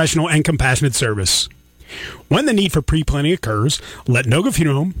 for professional and compassionate service. When the need for pre-planning occurs, let Noga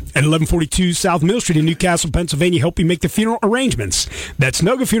Funeral Home at 1142 South Mill Street in Newcastle, Pennsylvania help you make the funeral arrangements. That's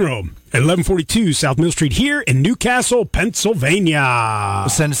Noga Funeral Home at 1142 South Mill Street here in Newcastle, Pennsylvania. We'll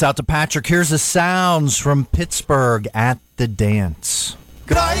send us out to Patrick. Here's the sounds from Pittsburgh at the dance.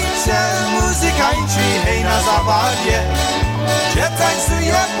 Grajcie muzykańczy, hej na zabawie, gdzie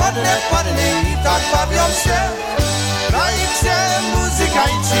tańcuje ładne panny i tak bawią się. Grajcie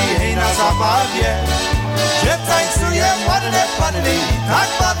muzykańczy, hej na zabawie, gdzie tańcuje ładne panny i tak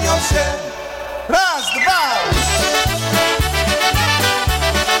bawią się. Raz, dwa!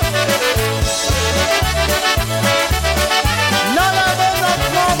 Na lewo, na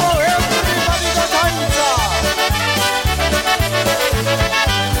prawo, everybody do tańca!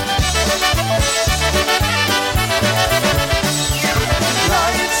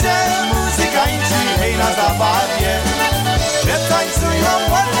 Grajcie muzykańczy, hej na zabawie, gdzie tańcują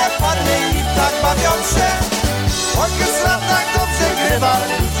ładne panny i tak bawią się. Orkiestra tak dobrze grywa,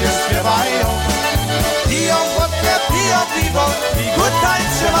 ludzie śpiewają, piją wódkę, piją piwo i good time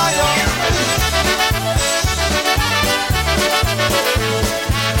trzymają.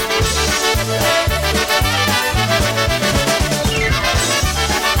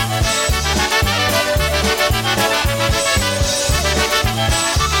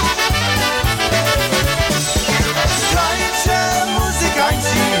 Grajcie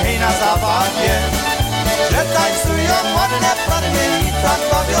muzykańczy, hej na zabawie, że tańcują ładne panny i tak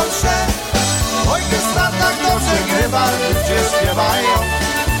bawią się. Orkiestra tak dobrze grywa, ludzie śpiewają,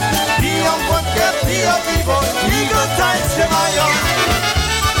 piją wódkę, piją piwo i good time trzymają.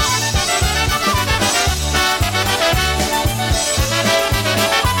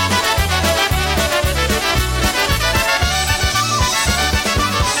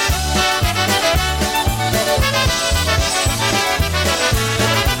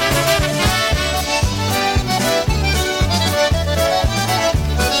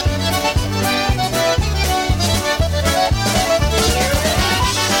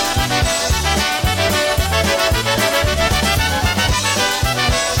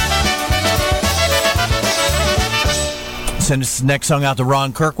 Send this next song out to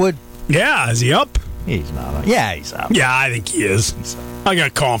Ron Kirkwood. Yeah, is he up? He's not up. Yeah, he's up. Yeah, I think he is. I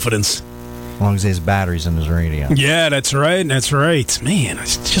got confidence. As long as he has batteries in his radio. Yeah, that's right. That's right. Man,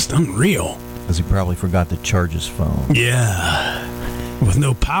 it's just unreal. Because he probably forgot to charge his phone. Yeah. With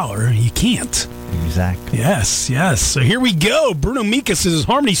no power, you can't. Exactly. Yes, yes. So here we go. Bruno Mikas'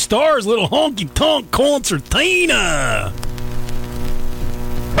 Harmony Stars, little honky tonk concertina.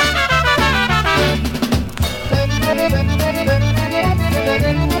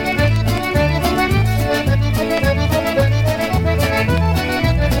 Thank you.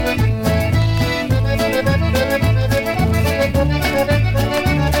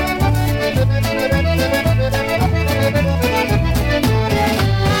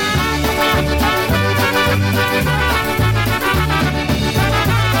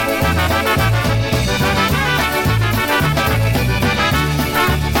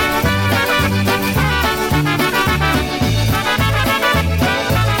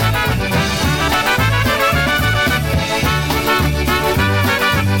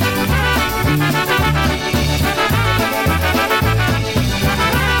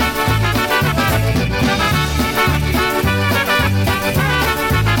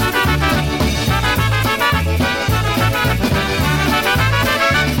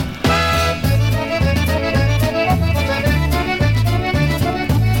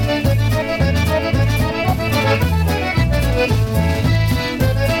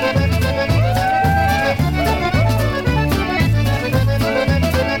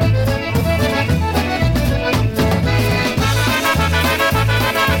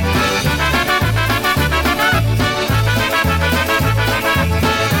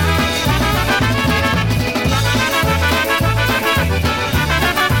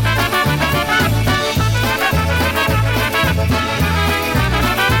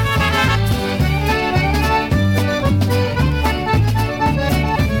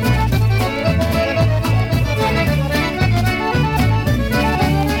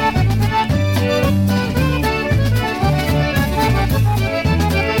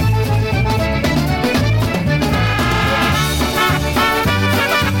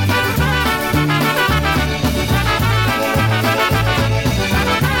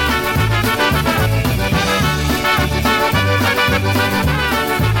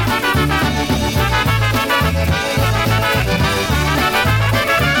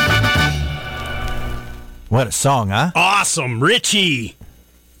 What a song, huh? Awesome. Richie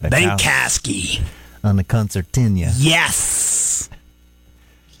Bankaski. On the concertina. Yes.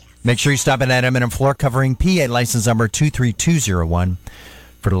 Make sure you stop in at M&M Floor Covering, PA license number 23201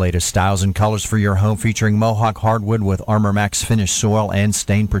 for the latest styles and colors for your home, featuring Mohawk hardwood with Armor Max finished soil and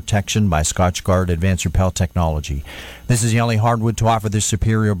stain protection by Scotchgard Advanced Repel Technology. This is the only hardwood to offer this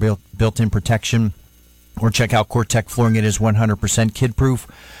superior built-in protection. Or check out Cortec Flooring. It is 100% kid-proof,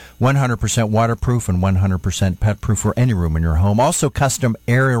 100% waterproof, and 100% pet-proof for any room in your home. Also, custom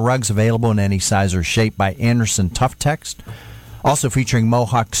area rugs available in any size or shape by Anderson Tough Text. Also featuring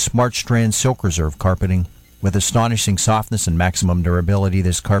Mohawk Smart Strand Silk Reserve carpeting. With astonishing softness and maximum durability,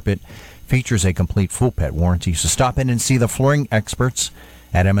 this carpet features a complete full pet warranty. So stop in and see the flooring experts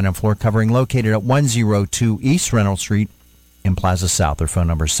at M&M Floor Covering, located at 102 East Reynolds Street in Plaza South. Their phone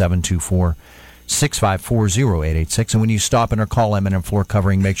number is 724-654-0886. And when you stop in or call M&M Floor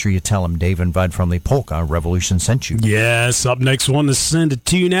Covering, make sure you tell them Dave and Bud from the Polka Revolution sent you. Yes, up next one to send a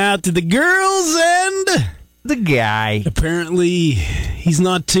tune out to the girls and the guy. Apparently, he's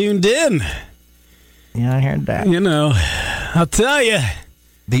not tuned in. Yeah, I heard that. You know, I'll tell you.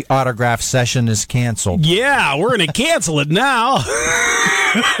 The autograph session is canceled. Yeah, we're going to cancel it now.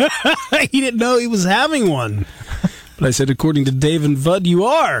 He didn't know he was having one. But I said, according to Dave and Bud, you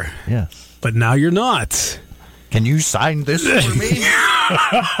are. Yes. But now you're not. Can you sign this for me?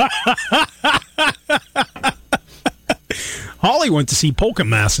 Holly went to see Polka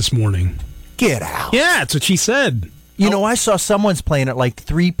Mass this morning. Get out. Yeah, that's what she said. You know, I saw someone's playing at like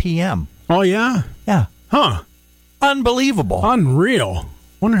 3 p.m. Oh, yeah? Yeah. Huh. Unbelievable. Unreal.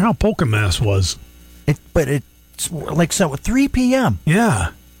 Wonder how Polka Mass was. But it's like 3 p.m.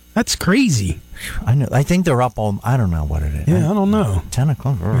 Yeah. That's crazy. I know. I think they're up all, I don't know what it is. Yeah, I don't know. 10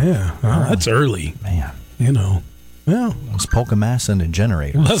 o'clock. Yeah. That's early. Man. You know. Well. It's Polka Mass and a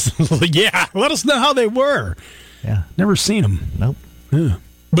generator. Yeah. Let us know how they were. Yeah. Never seen them. Nope. Yeah.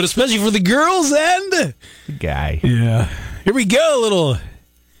 But especially for the girls and the guy. Yeah. Here we go, a little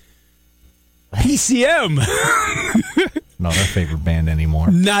PCM. Not our favorite band anymore.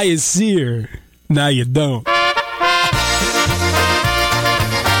 Now you see her. Now you don't. Who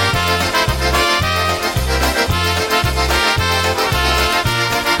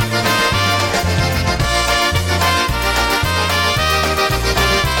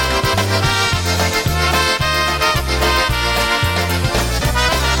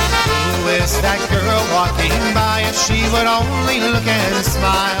is that girl walking by? If she would only look and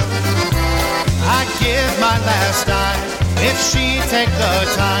smile, I'd give my last dime if she'd take the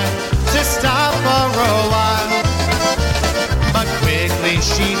time to stop for a while. But quickly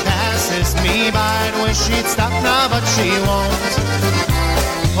she passes me by. I'd wish she'd stop now, but she won't.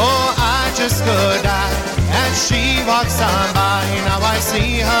 Oh, I just could die as she walks on by. Now I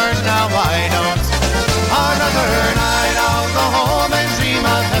see her, now I don't. Another night I'll go home and dream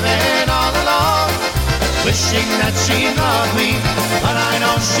of heaven all alone, wishing that she loved me, but I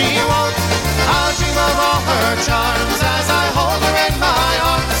know she won't. I'll dream of all her charms as I hold her in my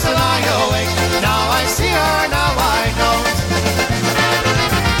arms till I awake. Now I see her, now I don't.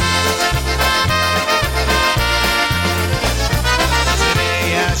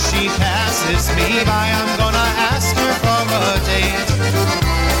 Today as she passes me by, I'm gonna ask her for a date.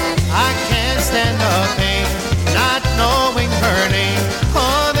 I can't stand the pain, not knowing her name.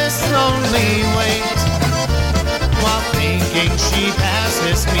 Oh, this lonely wait. While thinking she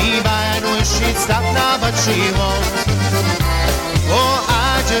passes me by, I'd wish she'd stop now, but she won't. Oh,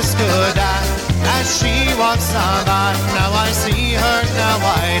 I just could die as she walks on by. Now I see her, now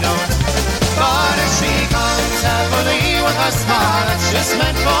I don't. But if she comes happily with a smile that's just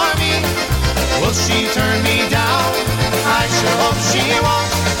meant for me, will she turn me down? I sure hope she won't.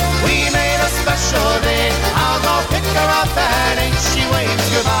 We made a special day, I'll go pick her up and ain't she waves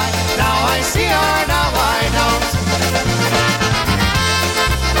goodbye. Now I see her, now I don't.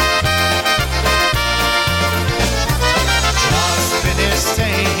 Just finished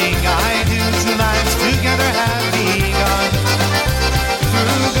saying I do. 2 lives together have begun.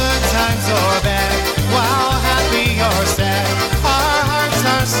 Through good times or bad, while happy or sad, our hearts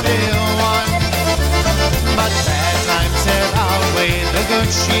are still one. But bad times have outweighed the good.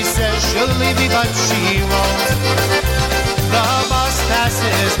 She says she'll leave me, but she won't. The bus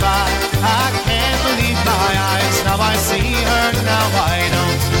passes by, I can't believe my eyes. Now I see her, now I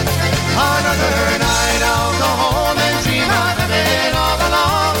don't. Another night I'll go home and dream of heaven all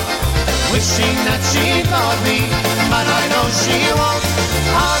along, wishing that she'd love me, but I know she won't.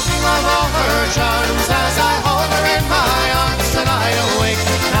 I'll dream of all her charms as I hold her in my arms till I awake.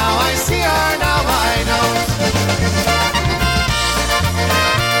 Now I see her, now I don't.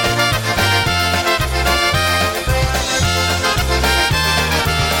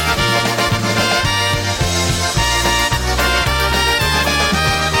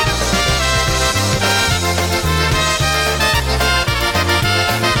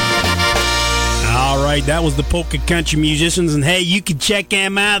 right. That was the Polka Country Musicians. And hey, you can check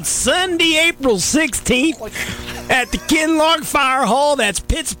them out Sunday, April 16th at the Kinloch Fire Hall. That's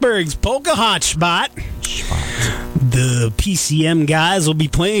Pittsburgh's Polka Hotspot. The PCM guys will be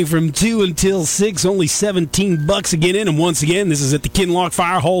playing from 2 until 6, only $17 to get in. And once again, this is at the Kinloch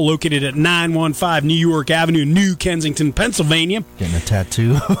Fire Hall, located at 915 New York Avenue, New Kensington, Pennsylvania. Getting a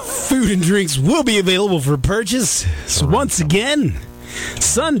tattoo. Food and drinks will be available for purchase. So once again,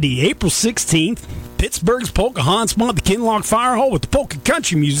 Sunday, April 16th, Pittsburgh's Polka Hotspot at the Kinloch Fire Hall with the Polka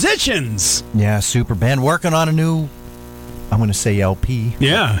Country Musicians. Yeah, super band. Working on a new, I'm going to say LP.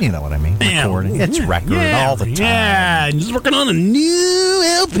 Yeah. You know what I mean. Recording. It's record all the time. Yeah, and just working on a new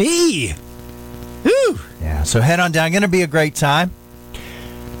LP. Woo. Yeah, so head on down. Going to be a great time.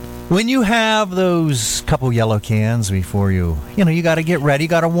 When you have those couple yellow cans before you got to get ready,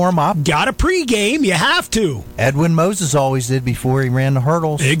 got to warm up. Got to pregame, you have to. Edwin Moses always did before he ran the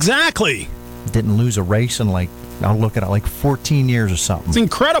hurdles. Exactly. Didn't lose a race in I'll look at it, 14 years or something. It's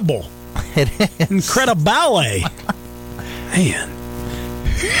incredible. It is. Incredible ballet. Man.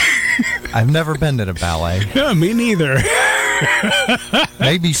 I've never been to the ballet. Yeah, me neither.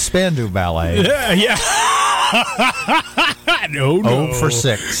 Maybe Spandu Ballet. Yeah. No. 0 for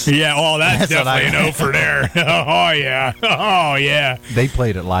 6. Yeah, that's definitely an 0 for there. Oh, yeah. Oh, yeah. They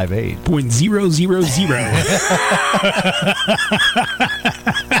played at Live Aid. .000.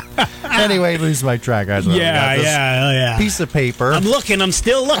 Anyway, lose my track. Yeah. Piece of paper. I'm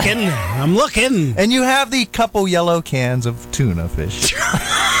still looking. I'm looking. And you have the couple yellow cans of tuna fish.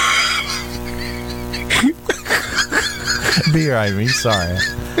 Beer, I mean, sorry.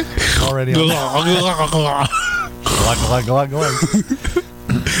 Already on.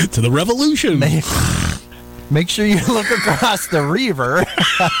 To the revolution. Make sure you look across the river,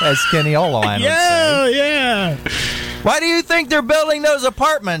 as Kenny Olaline would say. Yeah. Why do you think they're building those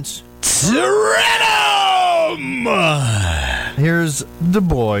apartments? Tarentum! Here's the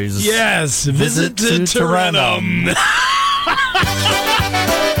boys. Yes, visit to Tarentum.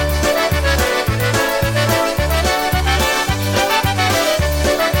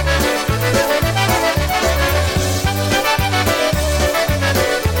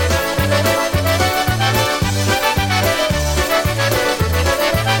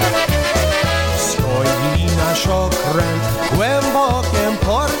 Okręt w głębokim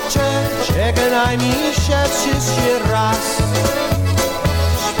porcie, żegnaj mi się wszyscy raz.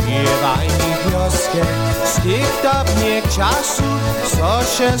 Śpiewaj mi wioskę z tych dawnych czasów, co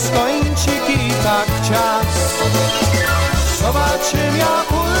się skończy i tak czas. Zobaczymy jak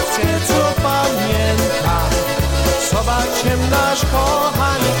Polskę, co pamięta, zobaczymy nasz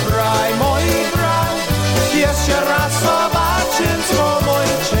kochany kraj, mój kraj. Jeszcze raz zobaczymy swą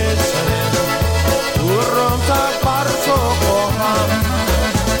ojczyznę, którą tak bardzo kocham.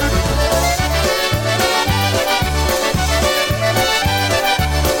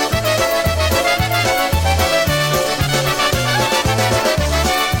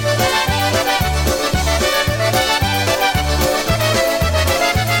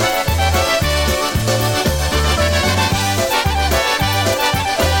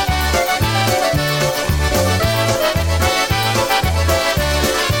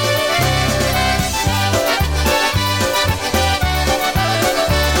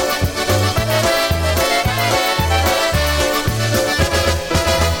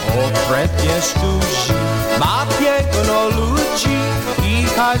 Jest duży, ma piękno ludzi i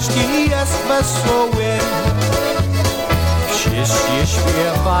każdy jest wesoły. Wszyscy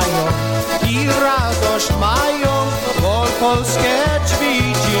śpiewają i radość mają, bo Polskę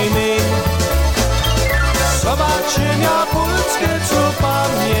widzimy. Zobaczymy jak Polskę, co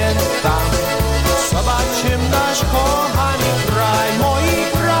pamiętam, zobaczymy nasz kochany kraj,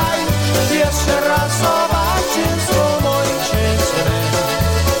 mój kraj. Jeszcze raz zobaczymy swą ojczyznę,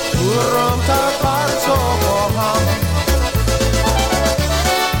 którą tak bardzo kocham.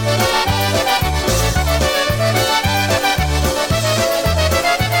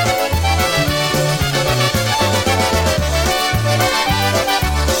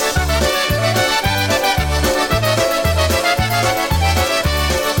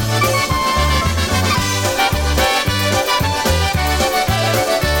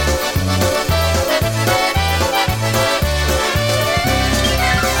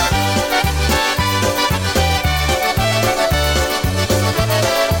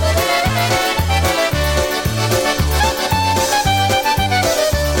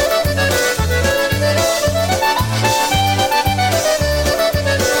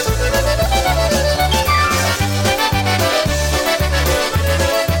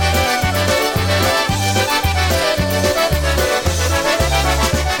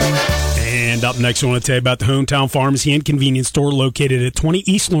 next, I want to tell you about the Hometown Pharmacy and Convenience Store located at 20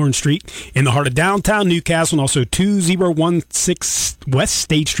 East Lawrence Street in the heart of downtown Newcastle, and also 2016 West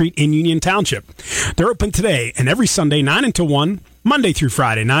State Street in Union Township. They're open today and every Sunday, 9 until 1, Monday through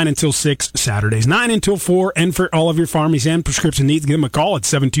Friday, 9 until 6, Saturdays, 9 until 4, and for all of your pharmacy and prescription needs, give them a call at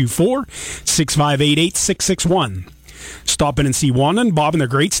 724-658-8661. Stop in and see Wanda and Bob and their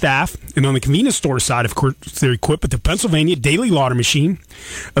great staff. And on the convenience store side, of course, they're equipped with the Pennsylvania Daily Lauder Machine,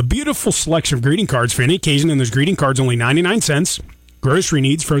 a beautiful selection of greeting cards for any occasion, and those greeting cards only 99 cents. Grocery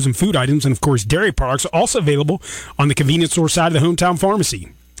needs, frozen food items, and of course dairy products are also available on the convenience store side of the Hometown Pharmacy.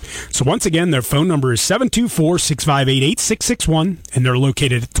 So once again, their phone number is 724-658-8661, and they're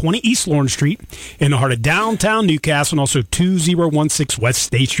located at 20 East Lawrence Street in the heart of downtown Newcastle, and also 2016 West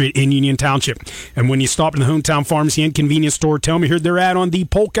State Street in Union Township. And when you stop in the Hometown Pharmacy and Convenience Store, tell them you heard they're at on the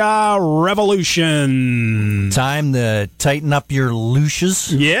Polka Revolution. Time to tighten up your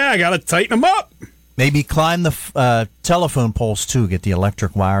looshes. Yeah, I got to tighten them up. Maybe climb the telephone poles, too. Get the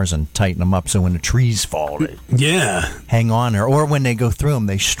electric wires and tighten them up so when the trees fall, they hang on there. Or when they go through them,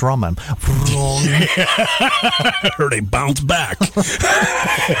 they strum them. Or they bounce back.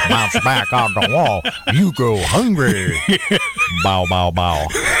 Bounce back on the wall. You go hungry. Bow, bow, bow.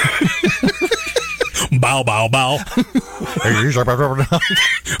 Bow, bow, bow.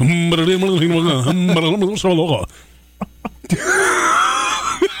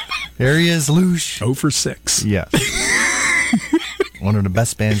 There he is, Loosh. 0 for 6. Yeah. One of the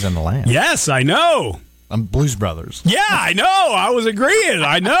best bands in the land. Yes, I know. Blues Brothers. Yeah, I know. I was agreeing.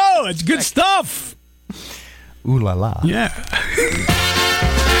 I know. It's good stuff. Ooh la la. Yeah.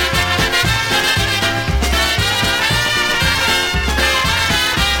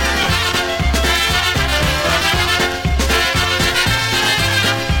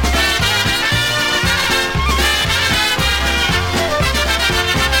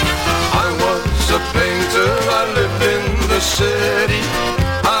 City,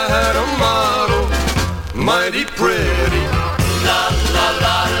 I had a model, mighty pretty. La la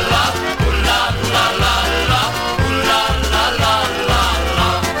la la, ooh la la la la, ooh la la la la la.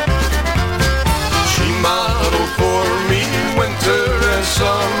 She modeled for me winter and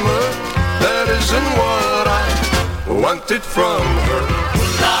summer. That isn't what I wanted from her. Ooh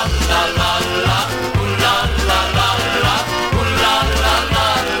la la la la, ooh la la la la, ooh la la la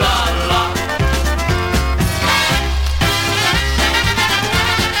la la.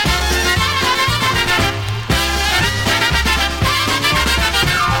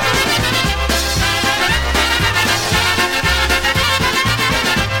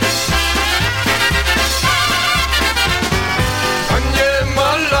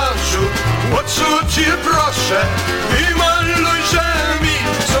 Cię proszę, wymaluj ziemi,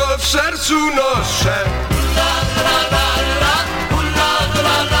 co w sercu noszę. La la la la, la la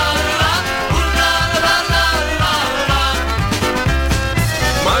la la, la la la la la.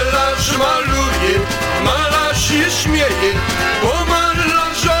 Malarz maluje, malarz się śmieje, bo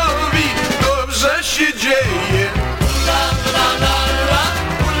malarzowi dobrze się dzieje. La la la la, la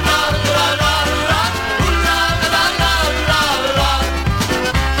la la la, la la la la la.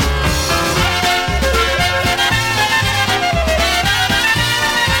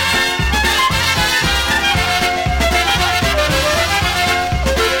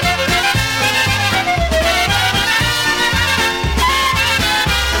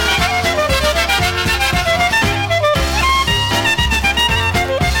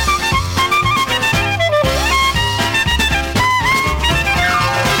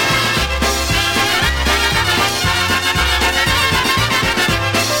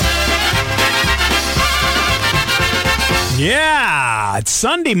 Yeah, it's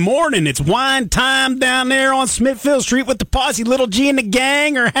Sunday morning. It's wine time down there on Smithfield Street with the posse. Little G and the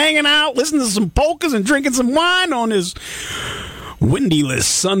gang are hanging out, listening to some polkas and drinking some wine on this windyless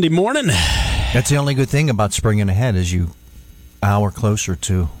Sunday morning. That's the only good thing about springing ahead is you hour closer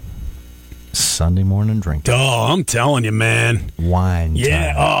to Sunday morning drinking. Oh, I'm telling you, man. Wine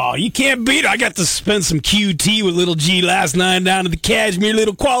Yeah, time. oh, you can't beat it. I got to spend some QT with Little G last night down at the Cashmere.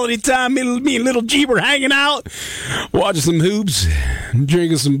 Little quality time. Me and Little G were hanging out, watching some hoops,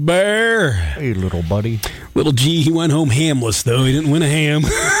 drinking some beer. Hey, little buddy. Little G, he went home hamless, though. He didn't win a ham.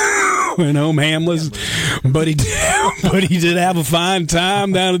 Went home hamless, but he did have a fine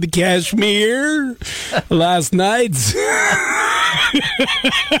time down at the Cashmere last night.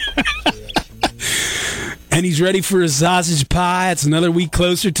 And And he's ready for his sausage pie. It's another week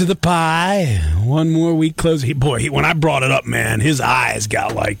closer to the pie. One more week closer. When I brought it up, man, his eyes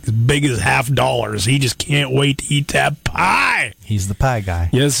got like as big as $50. He just can't wait to eat that pie. He's the pie guy.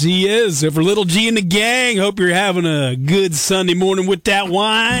 Yes, he is. So for Little G and the gang, hope you're having a good Sunday morning with that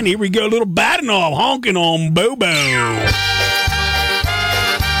wine. Here we go, little Badenoff honking on Bobo.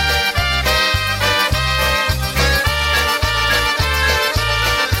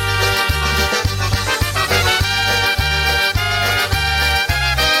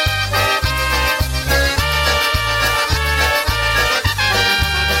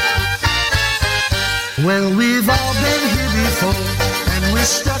 Well, we've all been here before, and we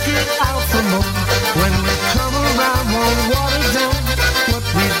stuck it out for more. When we come around, won't water down what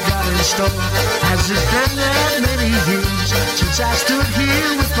we've got in store. Has it been that many years since I stood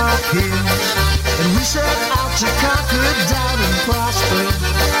here with my peers, and we set out to conquer doubt and prosper?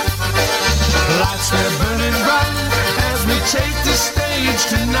 Lights they're burning bright as we take the stage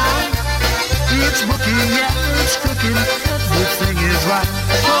tonight. It's booking, yeah, it's cooking, everything is right.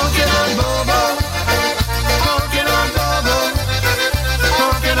 Honkin' on Bobo. Honkin' on Bobo,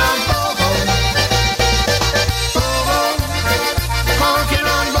 honkin' on Bobo, Bobo, honkin'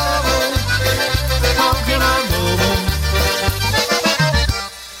 on Bobo, honkin' on Bobo.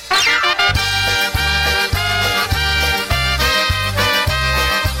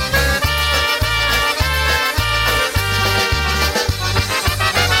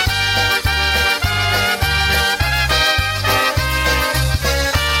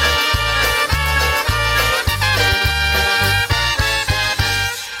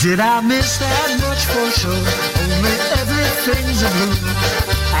 Did I miss that much for sure? Only everything's a blue.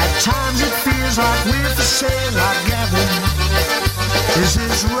 At times it feels like we're for sale, I gather. Is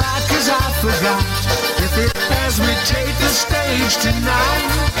this right? 'Cause I forgot. If it as we take the stage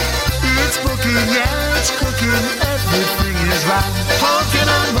tonight, it's booking, yeah, it's cooking, everything is right. Honkin'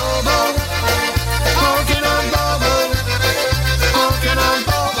 on Bobo, honkin' on Bobo, honkin' on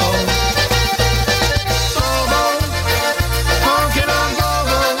Bobo, Bobo, honkin' on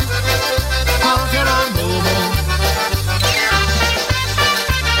Bobo. Honkin' on Bobo.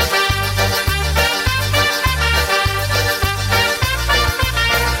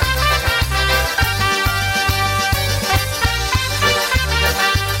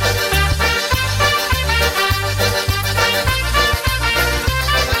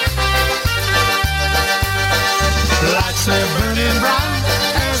 Lights are burning bright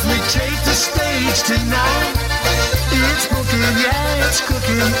as we take the stage tonight. It's booking, yeah, it's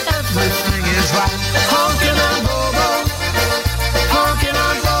cooking, everything is right. Honkin' on Bobo, honkin'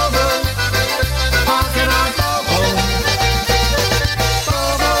 on Bobo, honkin' on Bobo,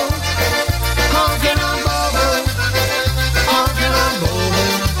 Bobo, honkin' on Bobo, honkin' on Bobo.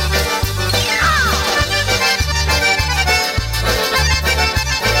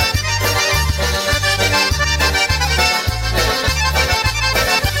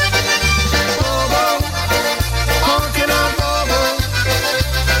 Honkin' on Bobo,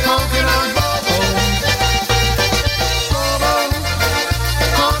 honkin' on Bobo, Bobo,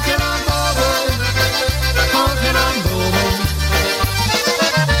 honkin' on Bobo, honkin' on Bobo.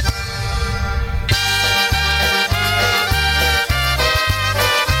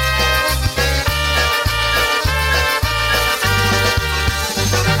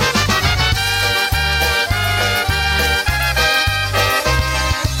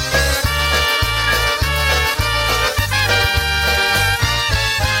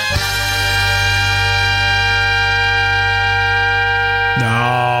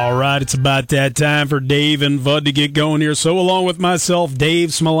 All right, it's about that time for Dave and Bud to get going here. So along with myself, Dave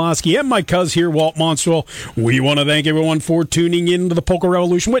Smolowski, and my cuz here, Walt Monstwell, we want to thank everyone for tuning in to the Polka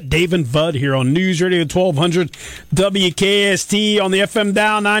Revolution with Dave and Bud here on News Radio 1200 WKST on the FM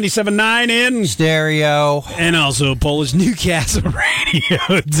dial 97.9 in stereo, and also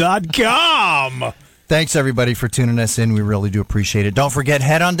PolishNewcastleRadio.com. Thanks, everybody, for tuning us in. We really do appreciate it. Don't forget,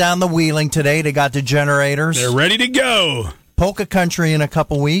 head on down the Wheeling today. They got the generators. They're ready to go. Polka Country in a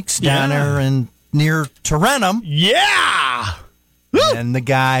couple weeks down there in near Tarentum. Yeah! And the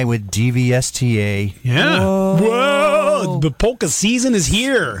guy with DVSTA. Yeah. Whoa. The polka season is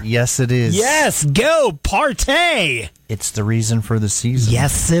here. Yes, it is. Yes, go partay. It's the reason for the season.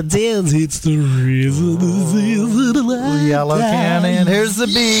 Yes, it is. It's the reason the season. Yellow Cannon. Here's the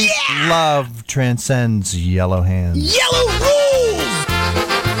beat. Yeah! Love transcends yellow hands. Yellow rules!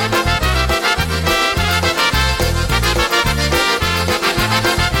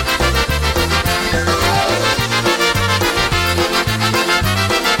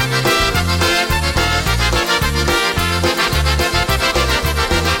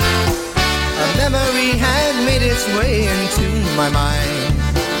 A memory hangs mind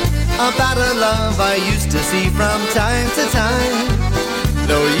about a love I used to see from time to time.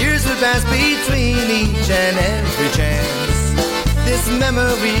 Though years would pass between each and every chance, this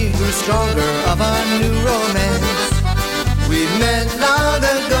memory grew stronger of our new romance. We met long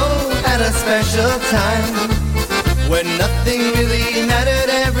ago at a special time, when nothing really mattered,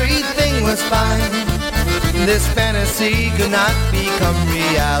 everything was fine. This fantasy could not become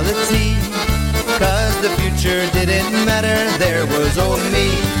reality, 'cause the future didn't matter, there was only me.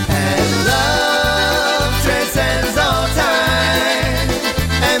 And love transcends all time,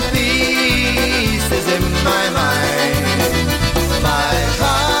 and peace is in my mind. My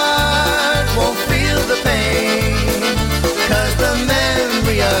heart won't feel the pain, 'cause the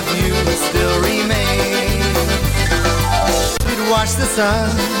memory of you still remains. We'd watch the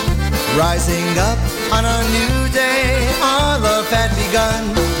sun rising up on a new day. Our love had begun,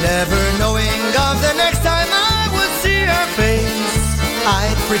 never knowing of the next time I would see her face.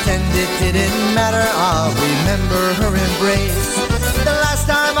 I'd pretend it didn't matter, I'll remember her embrace. The last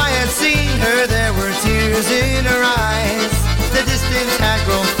time I had seen her, there were tears in her eyes. The distance had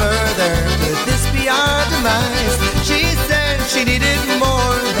grown further, could this be our demise? She said she needed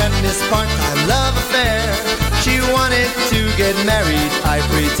more than this part-time love affair. She wanted to get married, I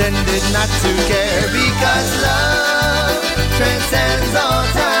pretended not to care, because love transcends all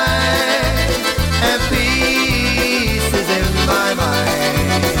time, and peace is in my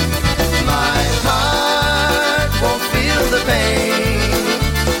mind. My heart won't feel the pain,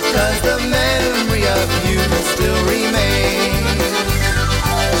 'cause the memory of you still remains.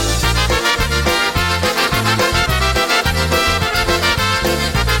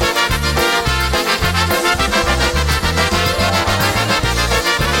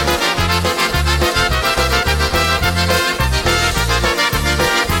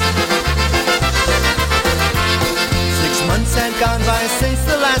 Had gone by since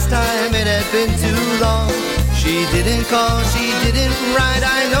the last time, it had been too long. She didn't call, she didn't write,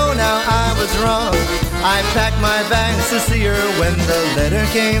 I know now I was wrong. I packed my bags to see her when the letter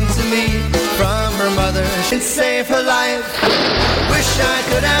came to me from her mother. She'd save her life. Wish I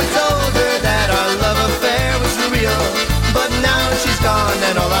could have told her that our love affair was real, but now she's gone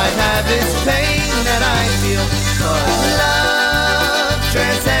and all I have is pain that I feel. But love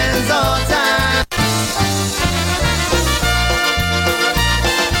transcends